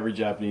that like every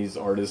Japanese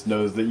artist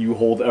knows that you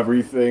hold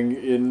everything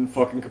in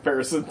fucking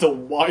comparison to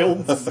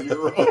Wild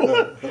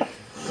Zero.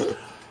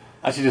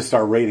 I should just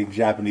start rating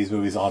Japanese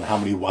movies on how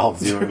many Wild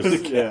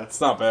Zeros. Yeah,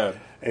 it's not bad.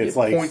 It's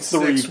like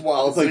 0.6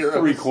 Wild Zeros.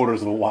 3/4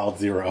 of a Wild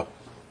Zero.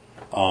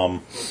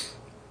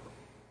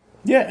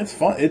 Yeah, it's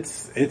fun.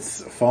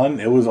 It's fun.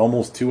 It was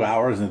almost 2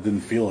 hours and it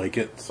didn't feel like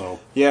it. So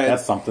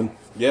that's something.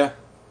 Yeah,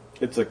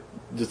 it's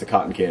just a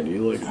cotton candy.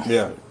 Like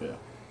yeah.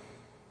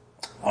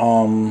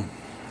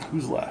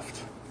 Who's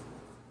left?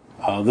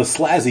 The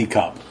Slazzy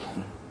Cup.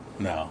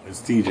 No,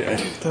 it's TJ.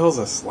 What the hell's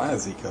a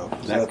Slazzy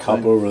Cup? That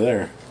cup over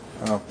there.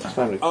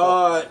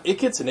 Oh. It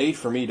gets an 8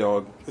 for me,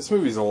 dog. This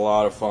movie's a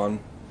lot of fun.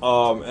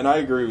 And I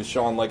agree with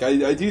Sean. Like,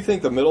 I do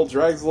think the middle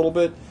drags a little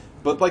bit,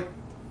 but like,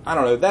 I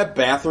don't know, that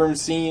bathroom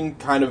scene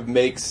kind of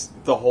makes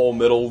the whole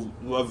middle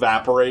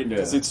evaporate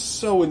because it's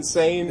so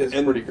insane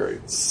and pretty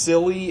great,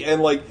 silly,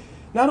 and like,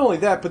 not only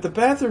that, but the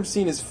bathroom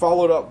scene is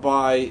followed up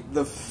by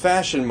the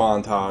fashion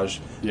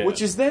montage,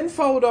 which is then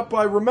followed up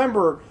by,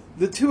 remember,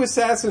 the two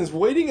assassins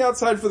waiting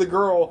outside for the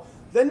girl,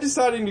 then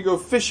deciding to go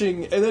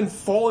fishing, and then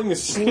falling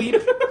asleep.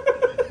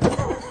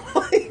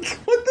 Like,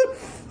 what the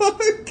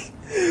fuck?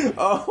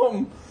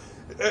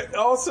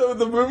 Also,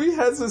 the movie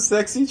has a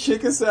sexy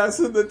chick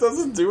assassin that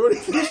doesn't do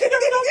anything.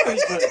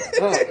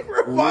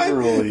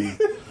 Literally.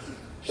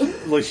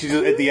 Like, she's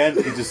just, at the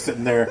end, she's just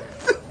sitting there,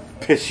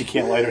 pissed she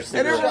can't light her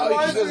cigarette. She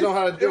doesn't know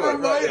how to do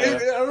it.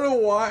 I don't know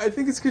why. I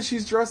think it's because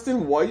she's dressed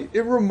in white.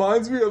 It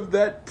reminds me of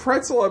that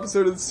pretzel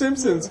episode of The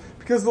Simpsons,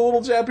 because the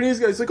little Japanese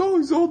guy's like, oh,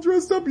 he's all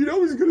dressed up, you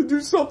know he's going to do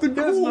something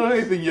cool. He hasn't done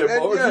anything yet,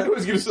 Bo. You know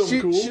he's going to do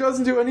something cool. She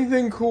doesn't do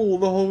anything cool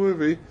the whole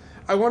movie.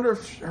 I wonder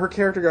if her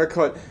character got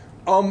cut.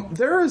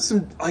 There is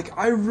some, like,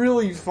 I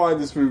really find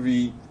this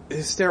movie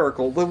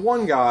hysterical. The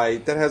one guy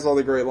that has all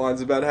the great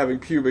lines about having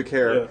pubic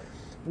hair,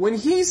 when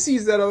he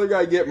sees that other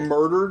guy get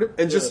murdered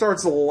and just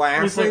starts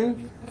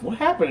laughing. Like, what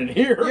happened in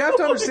here? You have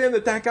to understand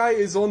that guy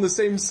is on the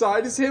same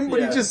side as him,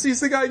 but he just sees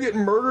the guy getting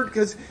murdered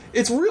because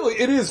it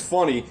is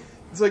funny.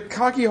 It's like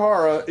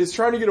Kakihara is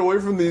trying to get away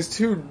from these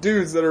two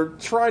dudes that are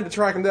trying to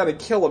track him down and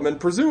kill him, and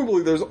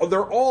presumably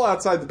they're all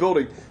outside the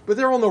building, but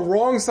they're on the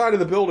wrong side of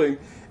the building,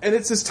 and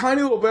it's this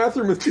tiny little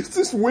bathroom with just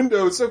this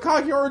window, so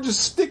Kakihara just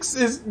sticks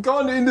his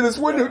gun into this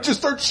window and just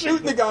starts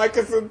shooting the guy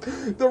because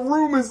the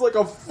room is like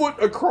a foot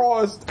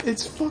across.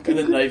 It's fucking...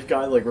 And the knife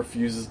guy like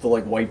refuses to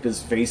like wipe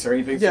his face or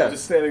anything, so he's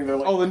just standing there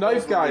like... Oh, the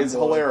knife guy is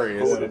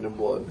hilarious. Coated in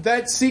blood.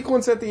 That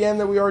sequence at the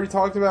end that we already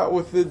talked about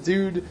with the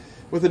dude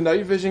with the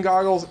night vision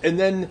goggles, and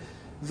then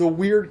the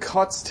weird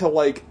cuts to,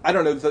 like, I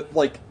don't know,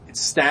 like,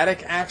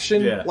 static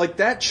action. Yeah. Like,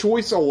 that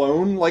choice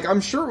alone, like,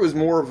 I'm sure it was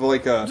more of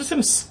like a... Just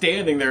him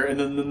standing there, and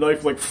then the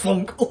knife, like,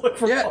 funk,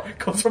 like,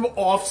 comes from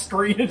off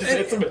screen and just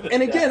hits him in the And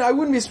neck. again, I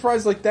wouldn't be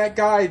surprised, like, that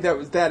guy,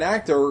 that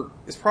actor,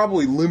 is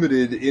probably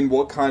limited in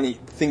what kind of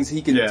things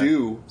he can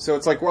do. So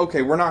it's like, well,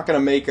 okay, we're not going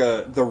to make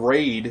The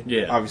Raid.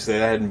 Yeah. Obviously,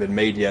 that hadn't been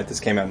made yet. This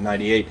came out in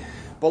 98.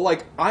 But,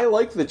 like, I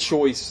like the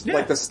choice,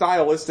 like, the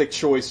stylistic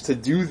choice to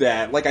do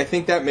that. Like, I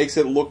think that makes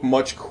it look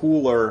much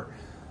cooler.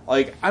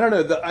 Like, I don't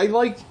know,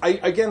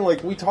 again,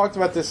 like, we talked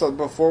about this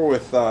before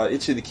with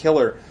Itchy the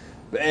Killer,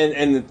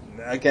 and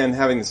again,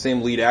 having the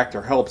same lead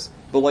actor helps,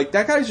 but, like,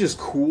 that guy's just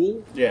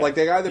cool. Yeah. Like,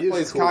 the guy that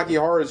plays Cocky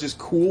Horror is just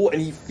cool,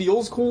 and he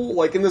feels cool.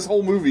 Like, in this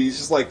whole movie, he's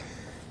just like,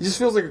 he just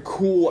feels like a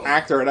cool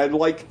actor, and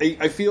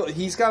I feel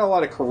he's got a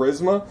lot of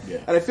charisma,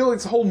 and I feel like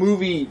this whole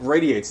movie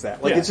radiates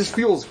that. Like, it just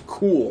feels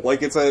cool.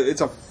 Like, it's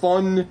a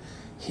fun,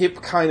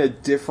 hip, kind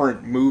of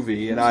different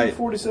movie, and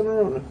 47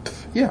 Ronin.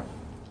 Yeah.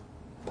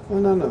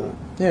 No.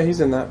 Yeah,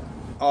 he's in that.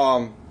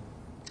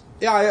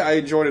 Yeah, I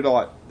enjoyed it a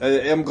lot.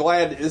 I'm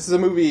glad this is a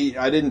movie.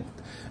 I didn't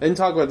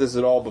talk about this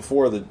at all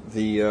before the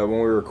when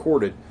we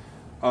recorded,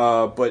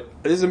 but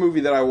this is a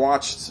movie that I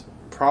watched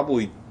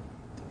probably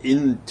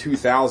in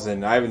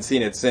 2000. I haven't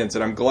seen it since,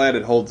 and I'm glad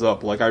it holds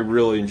up. Like, I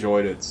really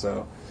enjoyed it.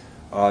 So,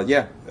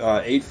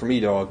 8 for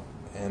me, dog.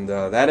 And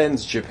that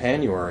ends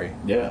Japanuary.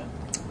 Yeah.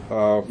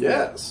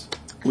 Yes.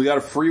 We got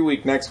a free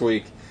week next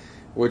week,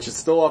 which is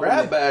still up.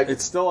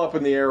 It's still up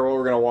in the air what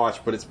we're gonna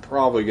watch, but it's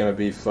probably gonna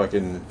be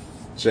fucking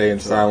Jay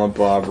and Silent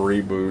Bob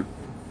reboot.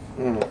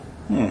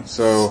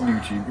 So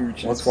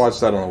let's watch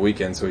that on the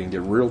weekend so we can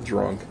get real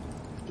drunk.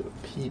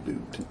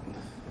 P-boot.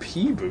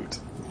 P-boot.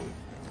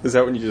 Is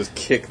that when you just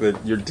kick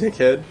your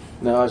dickhead?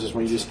 No, it's just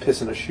when you just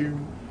piss in a shoe.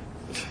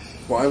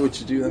 Why would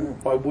you do that?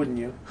 Why wouldn't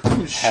you?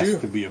 Whose Has shoe?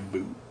 to be a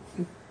boot.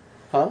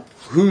 Huh?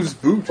 Whose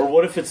boot? Or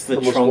what if it's the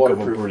Almost trunk of a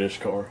waterproof. British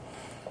car?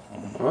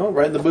 Oh,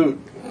 right in the boot.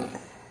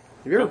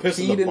 Have you ever piss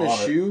in peed the in a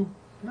bonnet. shoe?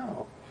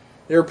 No.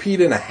 You ever peed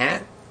in a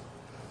hat?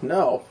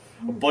 No.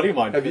 A buddy of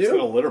mine Have pissed you?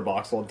 in a litter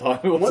box one time.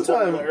 It was One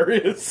time-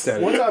 hilarious.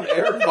 One time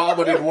Eric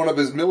vomited one of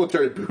his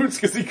military boots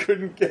because he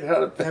couldn't get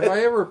out of bed. Have I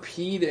ever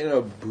peed in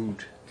a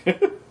boot?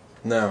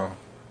 No.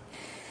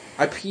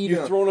 I peed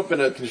You've thrown up in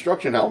a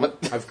construction helmet.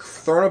 I've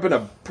thrown up in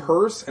a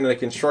purse and in a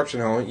construction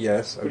helmet,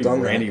 yes. I've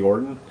done Randy that.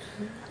 Orton.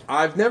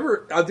 I've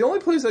never... the only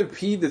place I've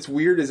peed that's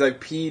weird is I've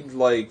peed,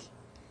 like,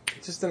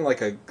 just in,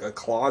 like, a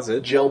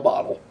closet. Gel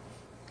bottle.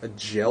 A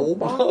gel A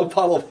bottle?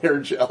 bottle of hair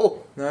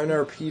gel. No, I've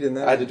never peed in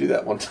that. I had to do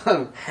that one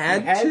time.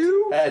 Had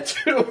to? Had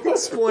to.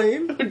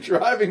 Explain.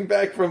 Driving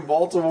back from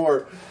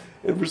Baltimore,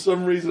 and for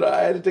some reason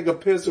I had to take a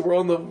piss. And we're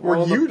on the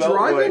you Beltway.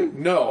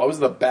 driving? No, I was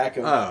in the back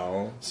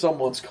of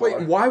someone's car.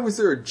 Wait, why was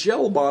there a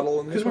gel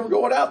bottle in there? Because we were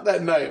going out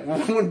that night. We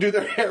wouldn't do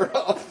their hair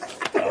up.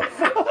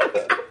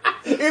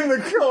 in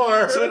the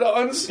car. So it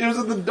was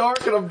in the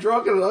dark, and I'm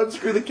drunk, and I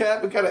unscrew the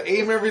cap and kind of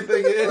aim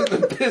everything in, and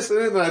then piss it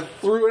in, and I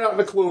threw it out in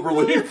a clover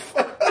leaf.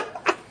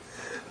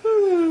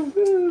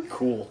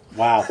 Cool.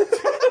 Wow.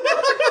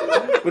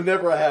 But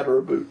never a hat or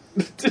a boot.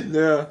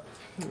 Yeah.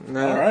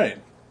 No. All right.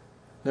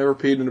 Never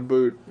peed in a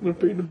boot. Never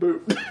peed in a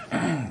boot.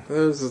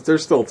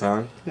 There's still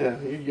time. Yeah,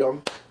 you're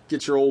young.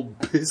 Get your old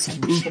piss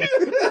boot.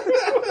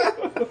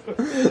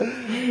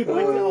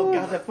 Oh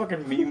god, that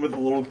fucking meme with the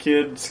little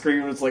kid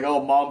screaming, it's like,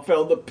 oh, mom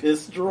found the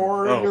piss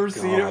drawer. Oh, Have you ever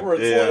seen it? God, Where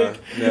it's yeah.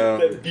 like, No.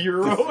 that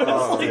bureau.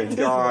 Oh and my it's like,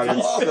 god,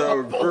 he's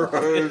so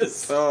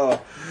piss.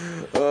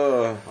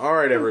 gross.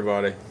 Alright,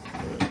 everybody.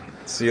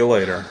 See you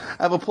later.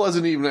 Have a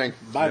pleasant evening.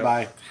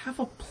 Bye-bye. Have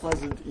a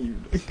pleasant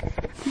evening.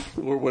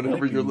 Or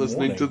whenever you're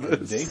listening to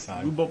this.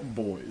 Daytime. Lube up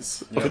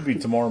boys. It could be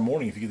tomorrow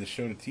morning if you get the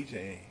show to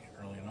TJ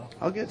early enough.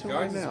 I'll get to it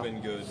right Guys, now. it's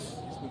been good. He's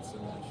been so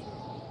nice.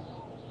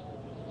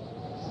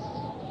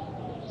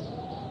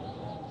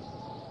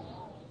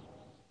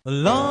 A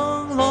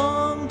long,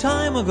 long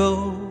time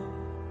ago,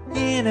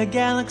 in a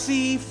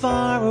galaxy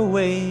far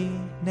away,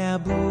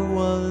 Naboo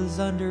was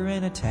under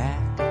an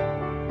attack.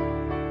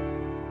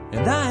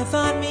 And I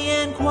thought me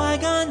and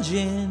Qui-Gon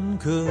Jinn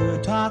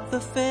could talk the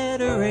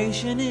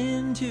Federation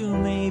into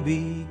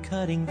maybe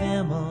cutting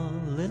them a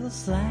little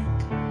slack.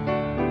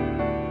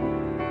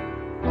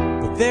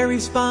 But their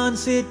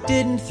response, it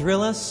didn't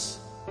thrill us.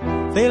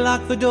 They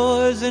locked the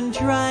doors and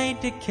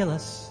tried to kill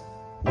us.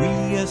 We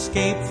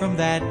escaped from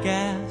that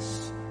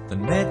gas,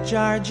 then met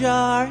Jar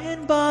Jar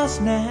and Boss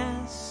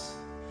Nass.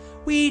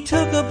 We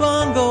took a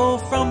bongo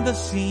from the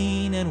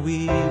scene and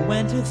we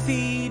went to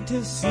feed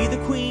to see the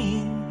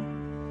Queen.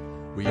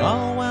 We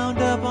all wound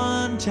up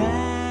on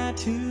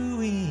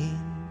Tatooine.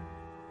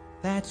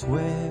 That's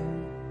where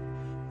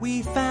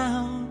we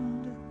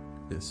found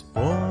this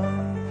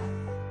boy.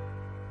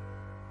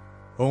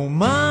 Oh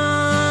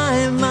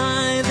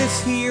my,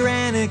 this here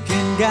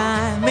Anakin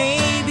guy.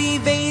 Maybe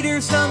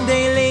Vader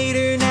someday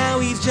later, now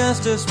he's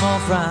just a small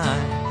fry.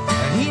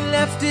 And he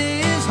left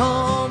his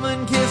home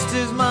and kissed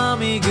his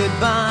mommy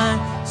goodbye,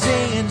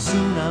 saying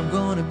soon I'm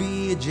gonna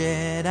be a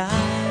Jedi.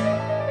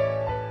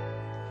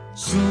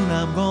 Soon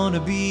I'm gonna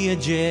be a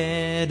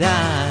Jedi.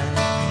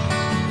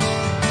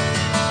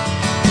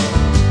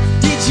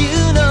 Did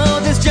you know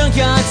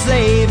junkyard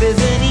slave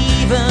isn't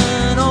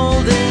even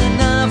old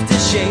enough to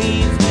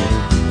shave,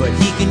 but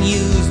he can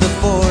use the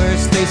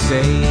force, they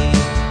say.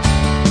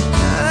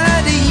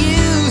 Do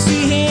you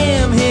see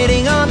him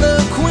hitting on the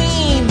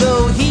queen,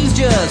 though he's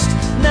just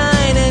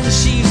 9 and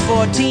she's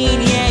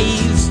 14? Yeah,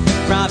 he's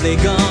probably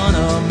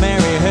gonna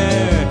marry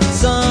her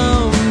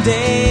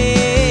someday.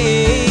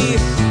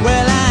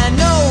 Well, I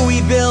know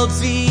he built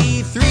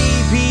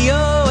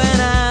C-3PO,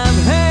 and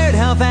I've heard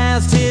how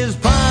fast his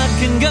pod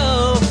can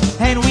go,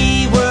 and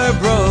we were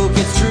broke,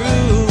 it's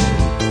true.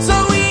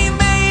 So we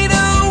made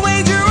a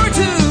wager or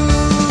two.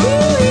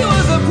 He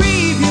was a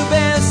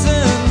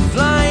prepubescent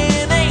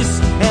flying ace,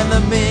 and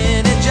the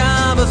minute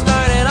Jabba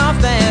started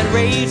off that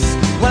race,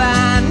 well,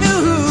 I knew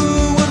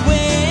who would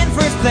win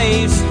first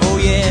place. Oh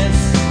yes,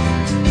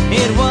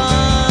 it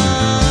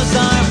was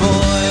our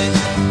boy.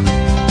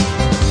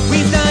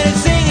 We started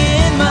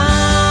singing,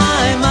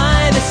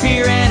 my, this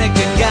here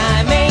Anakin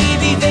guy.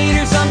 Maybe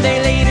Vader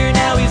someday later,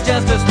 now he's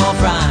just a small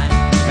fry.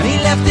 And he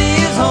left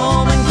his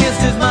home and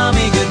kissed his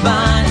mommy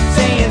goodbye,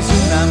 saying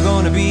soon I'm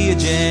gonna be a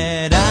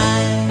Jedi.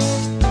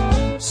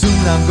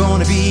 Soon I'm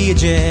gonna be a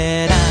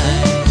Jedi.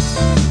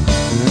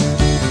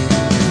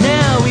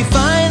 Now we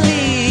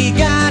finally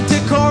got to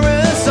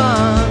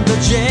Coruscant, the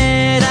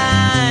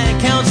Jedi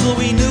Council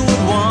we knew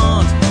would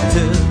want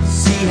to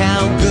see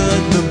how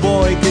good the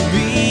boy could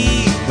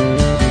be.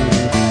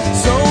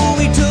 So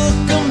we took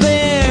him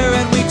there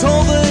and we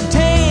told the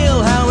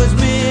tale how his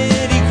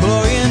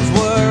midi-chlorians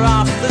were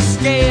off the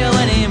scale,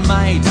 and he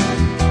might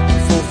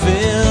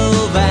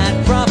fulfill that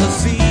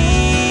prophecy.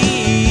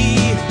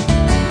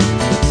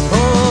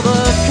 Oh,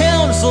 the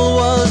council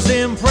was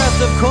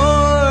impressed, of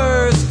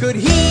course. Could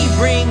he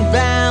bring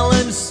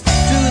balance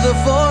to the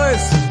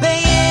force? They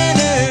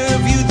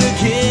interviewed the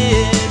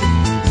kid.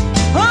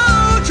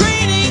 Oh,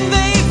 training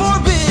they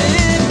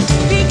forbid,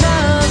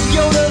 because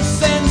Yoda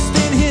sensed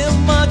in him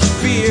much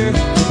fear.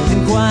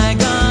 And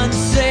Qui-Gon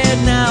said,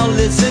 now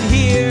listen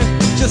here,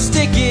 just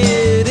stick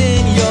it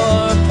in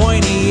your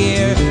pointy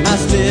ear. I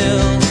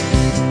still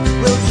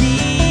will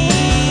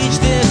teach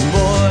this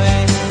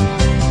boy.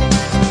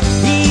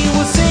 He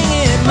was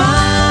singing,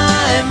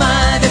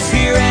 my, this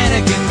here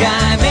Anakin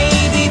guy.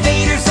 Maybe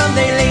Vader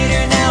someday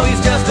later, now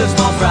he's just a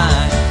small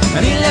fry.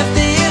 And he left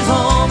his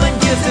home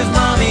and kissed his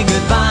mommy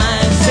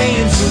goodbye,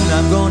 saying soon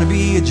I'm gonna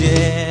be a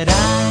Jedi.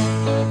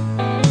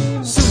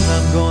 Soon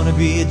I'm gonna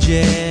be a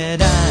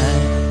Jedi.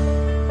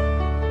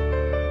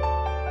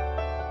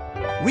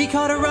 We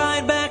caught a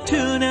ride back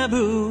to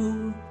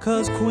Naboo,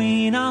 'cause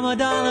Queen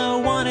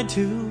Amidala wanted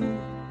to.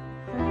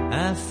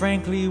 I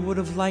frankly would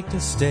have liked to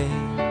stay.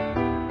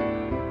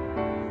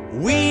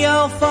 We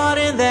all fought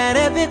in that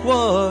epic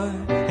war,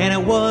 and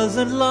it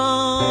wasn't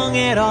long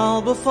at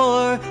all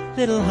before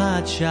little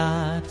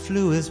Hotshot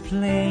flew his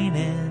plane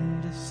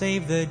and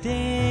saved the day.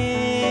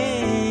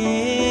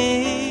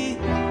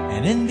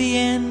 And in the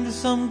end,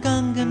 some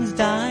Gungans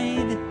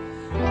died,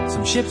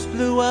 some ships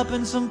blew up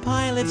and some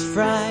pilots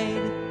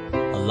fried.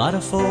 A lot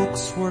of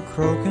folks were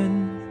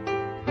croaking,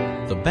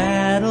 the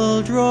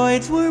battle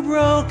droids were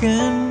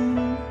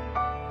broken,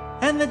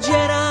 and the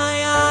Jedi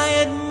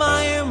I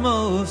admire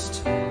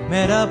most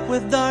met up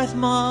with Darth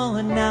Maul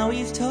and now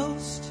he's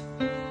toast.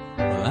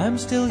 Well, I'm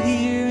still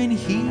here and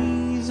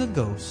he's a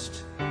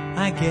ghost.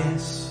 I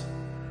guess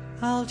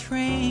I'll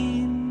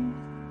train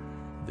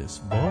this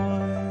boy.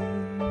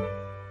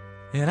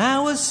 And I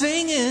was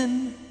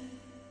singing,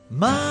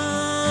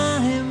 my,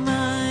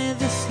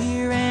 this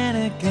here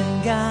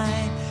Anakin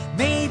guy.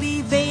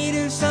 Maybe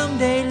Vader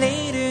someday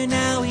later,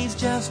 now he's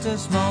just a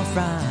small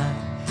fry.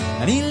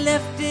 And he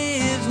left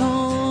his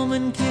home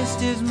and kissed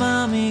his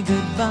mommy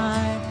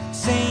goodbye,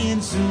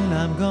 saying soon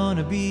I'm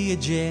gonna be a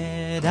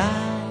Jedi.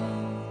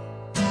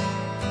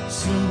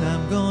 Soon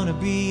I'm gonna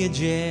be a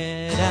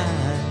Jedi.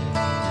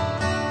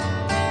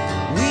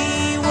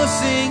 We were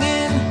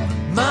singing,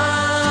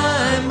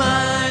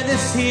 my,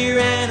 this here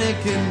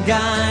Anakin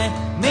guy.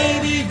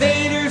 Maybe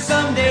Vader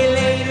someday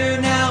later,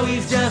 now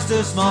he's just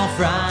a small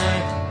fry.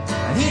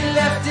 And he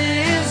left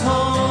his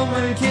home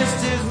and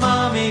kissed his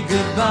mommy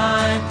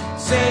goodbye,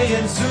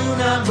 saying soon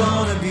I'm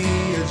gonna be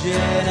a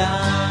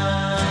Jedi.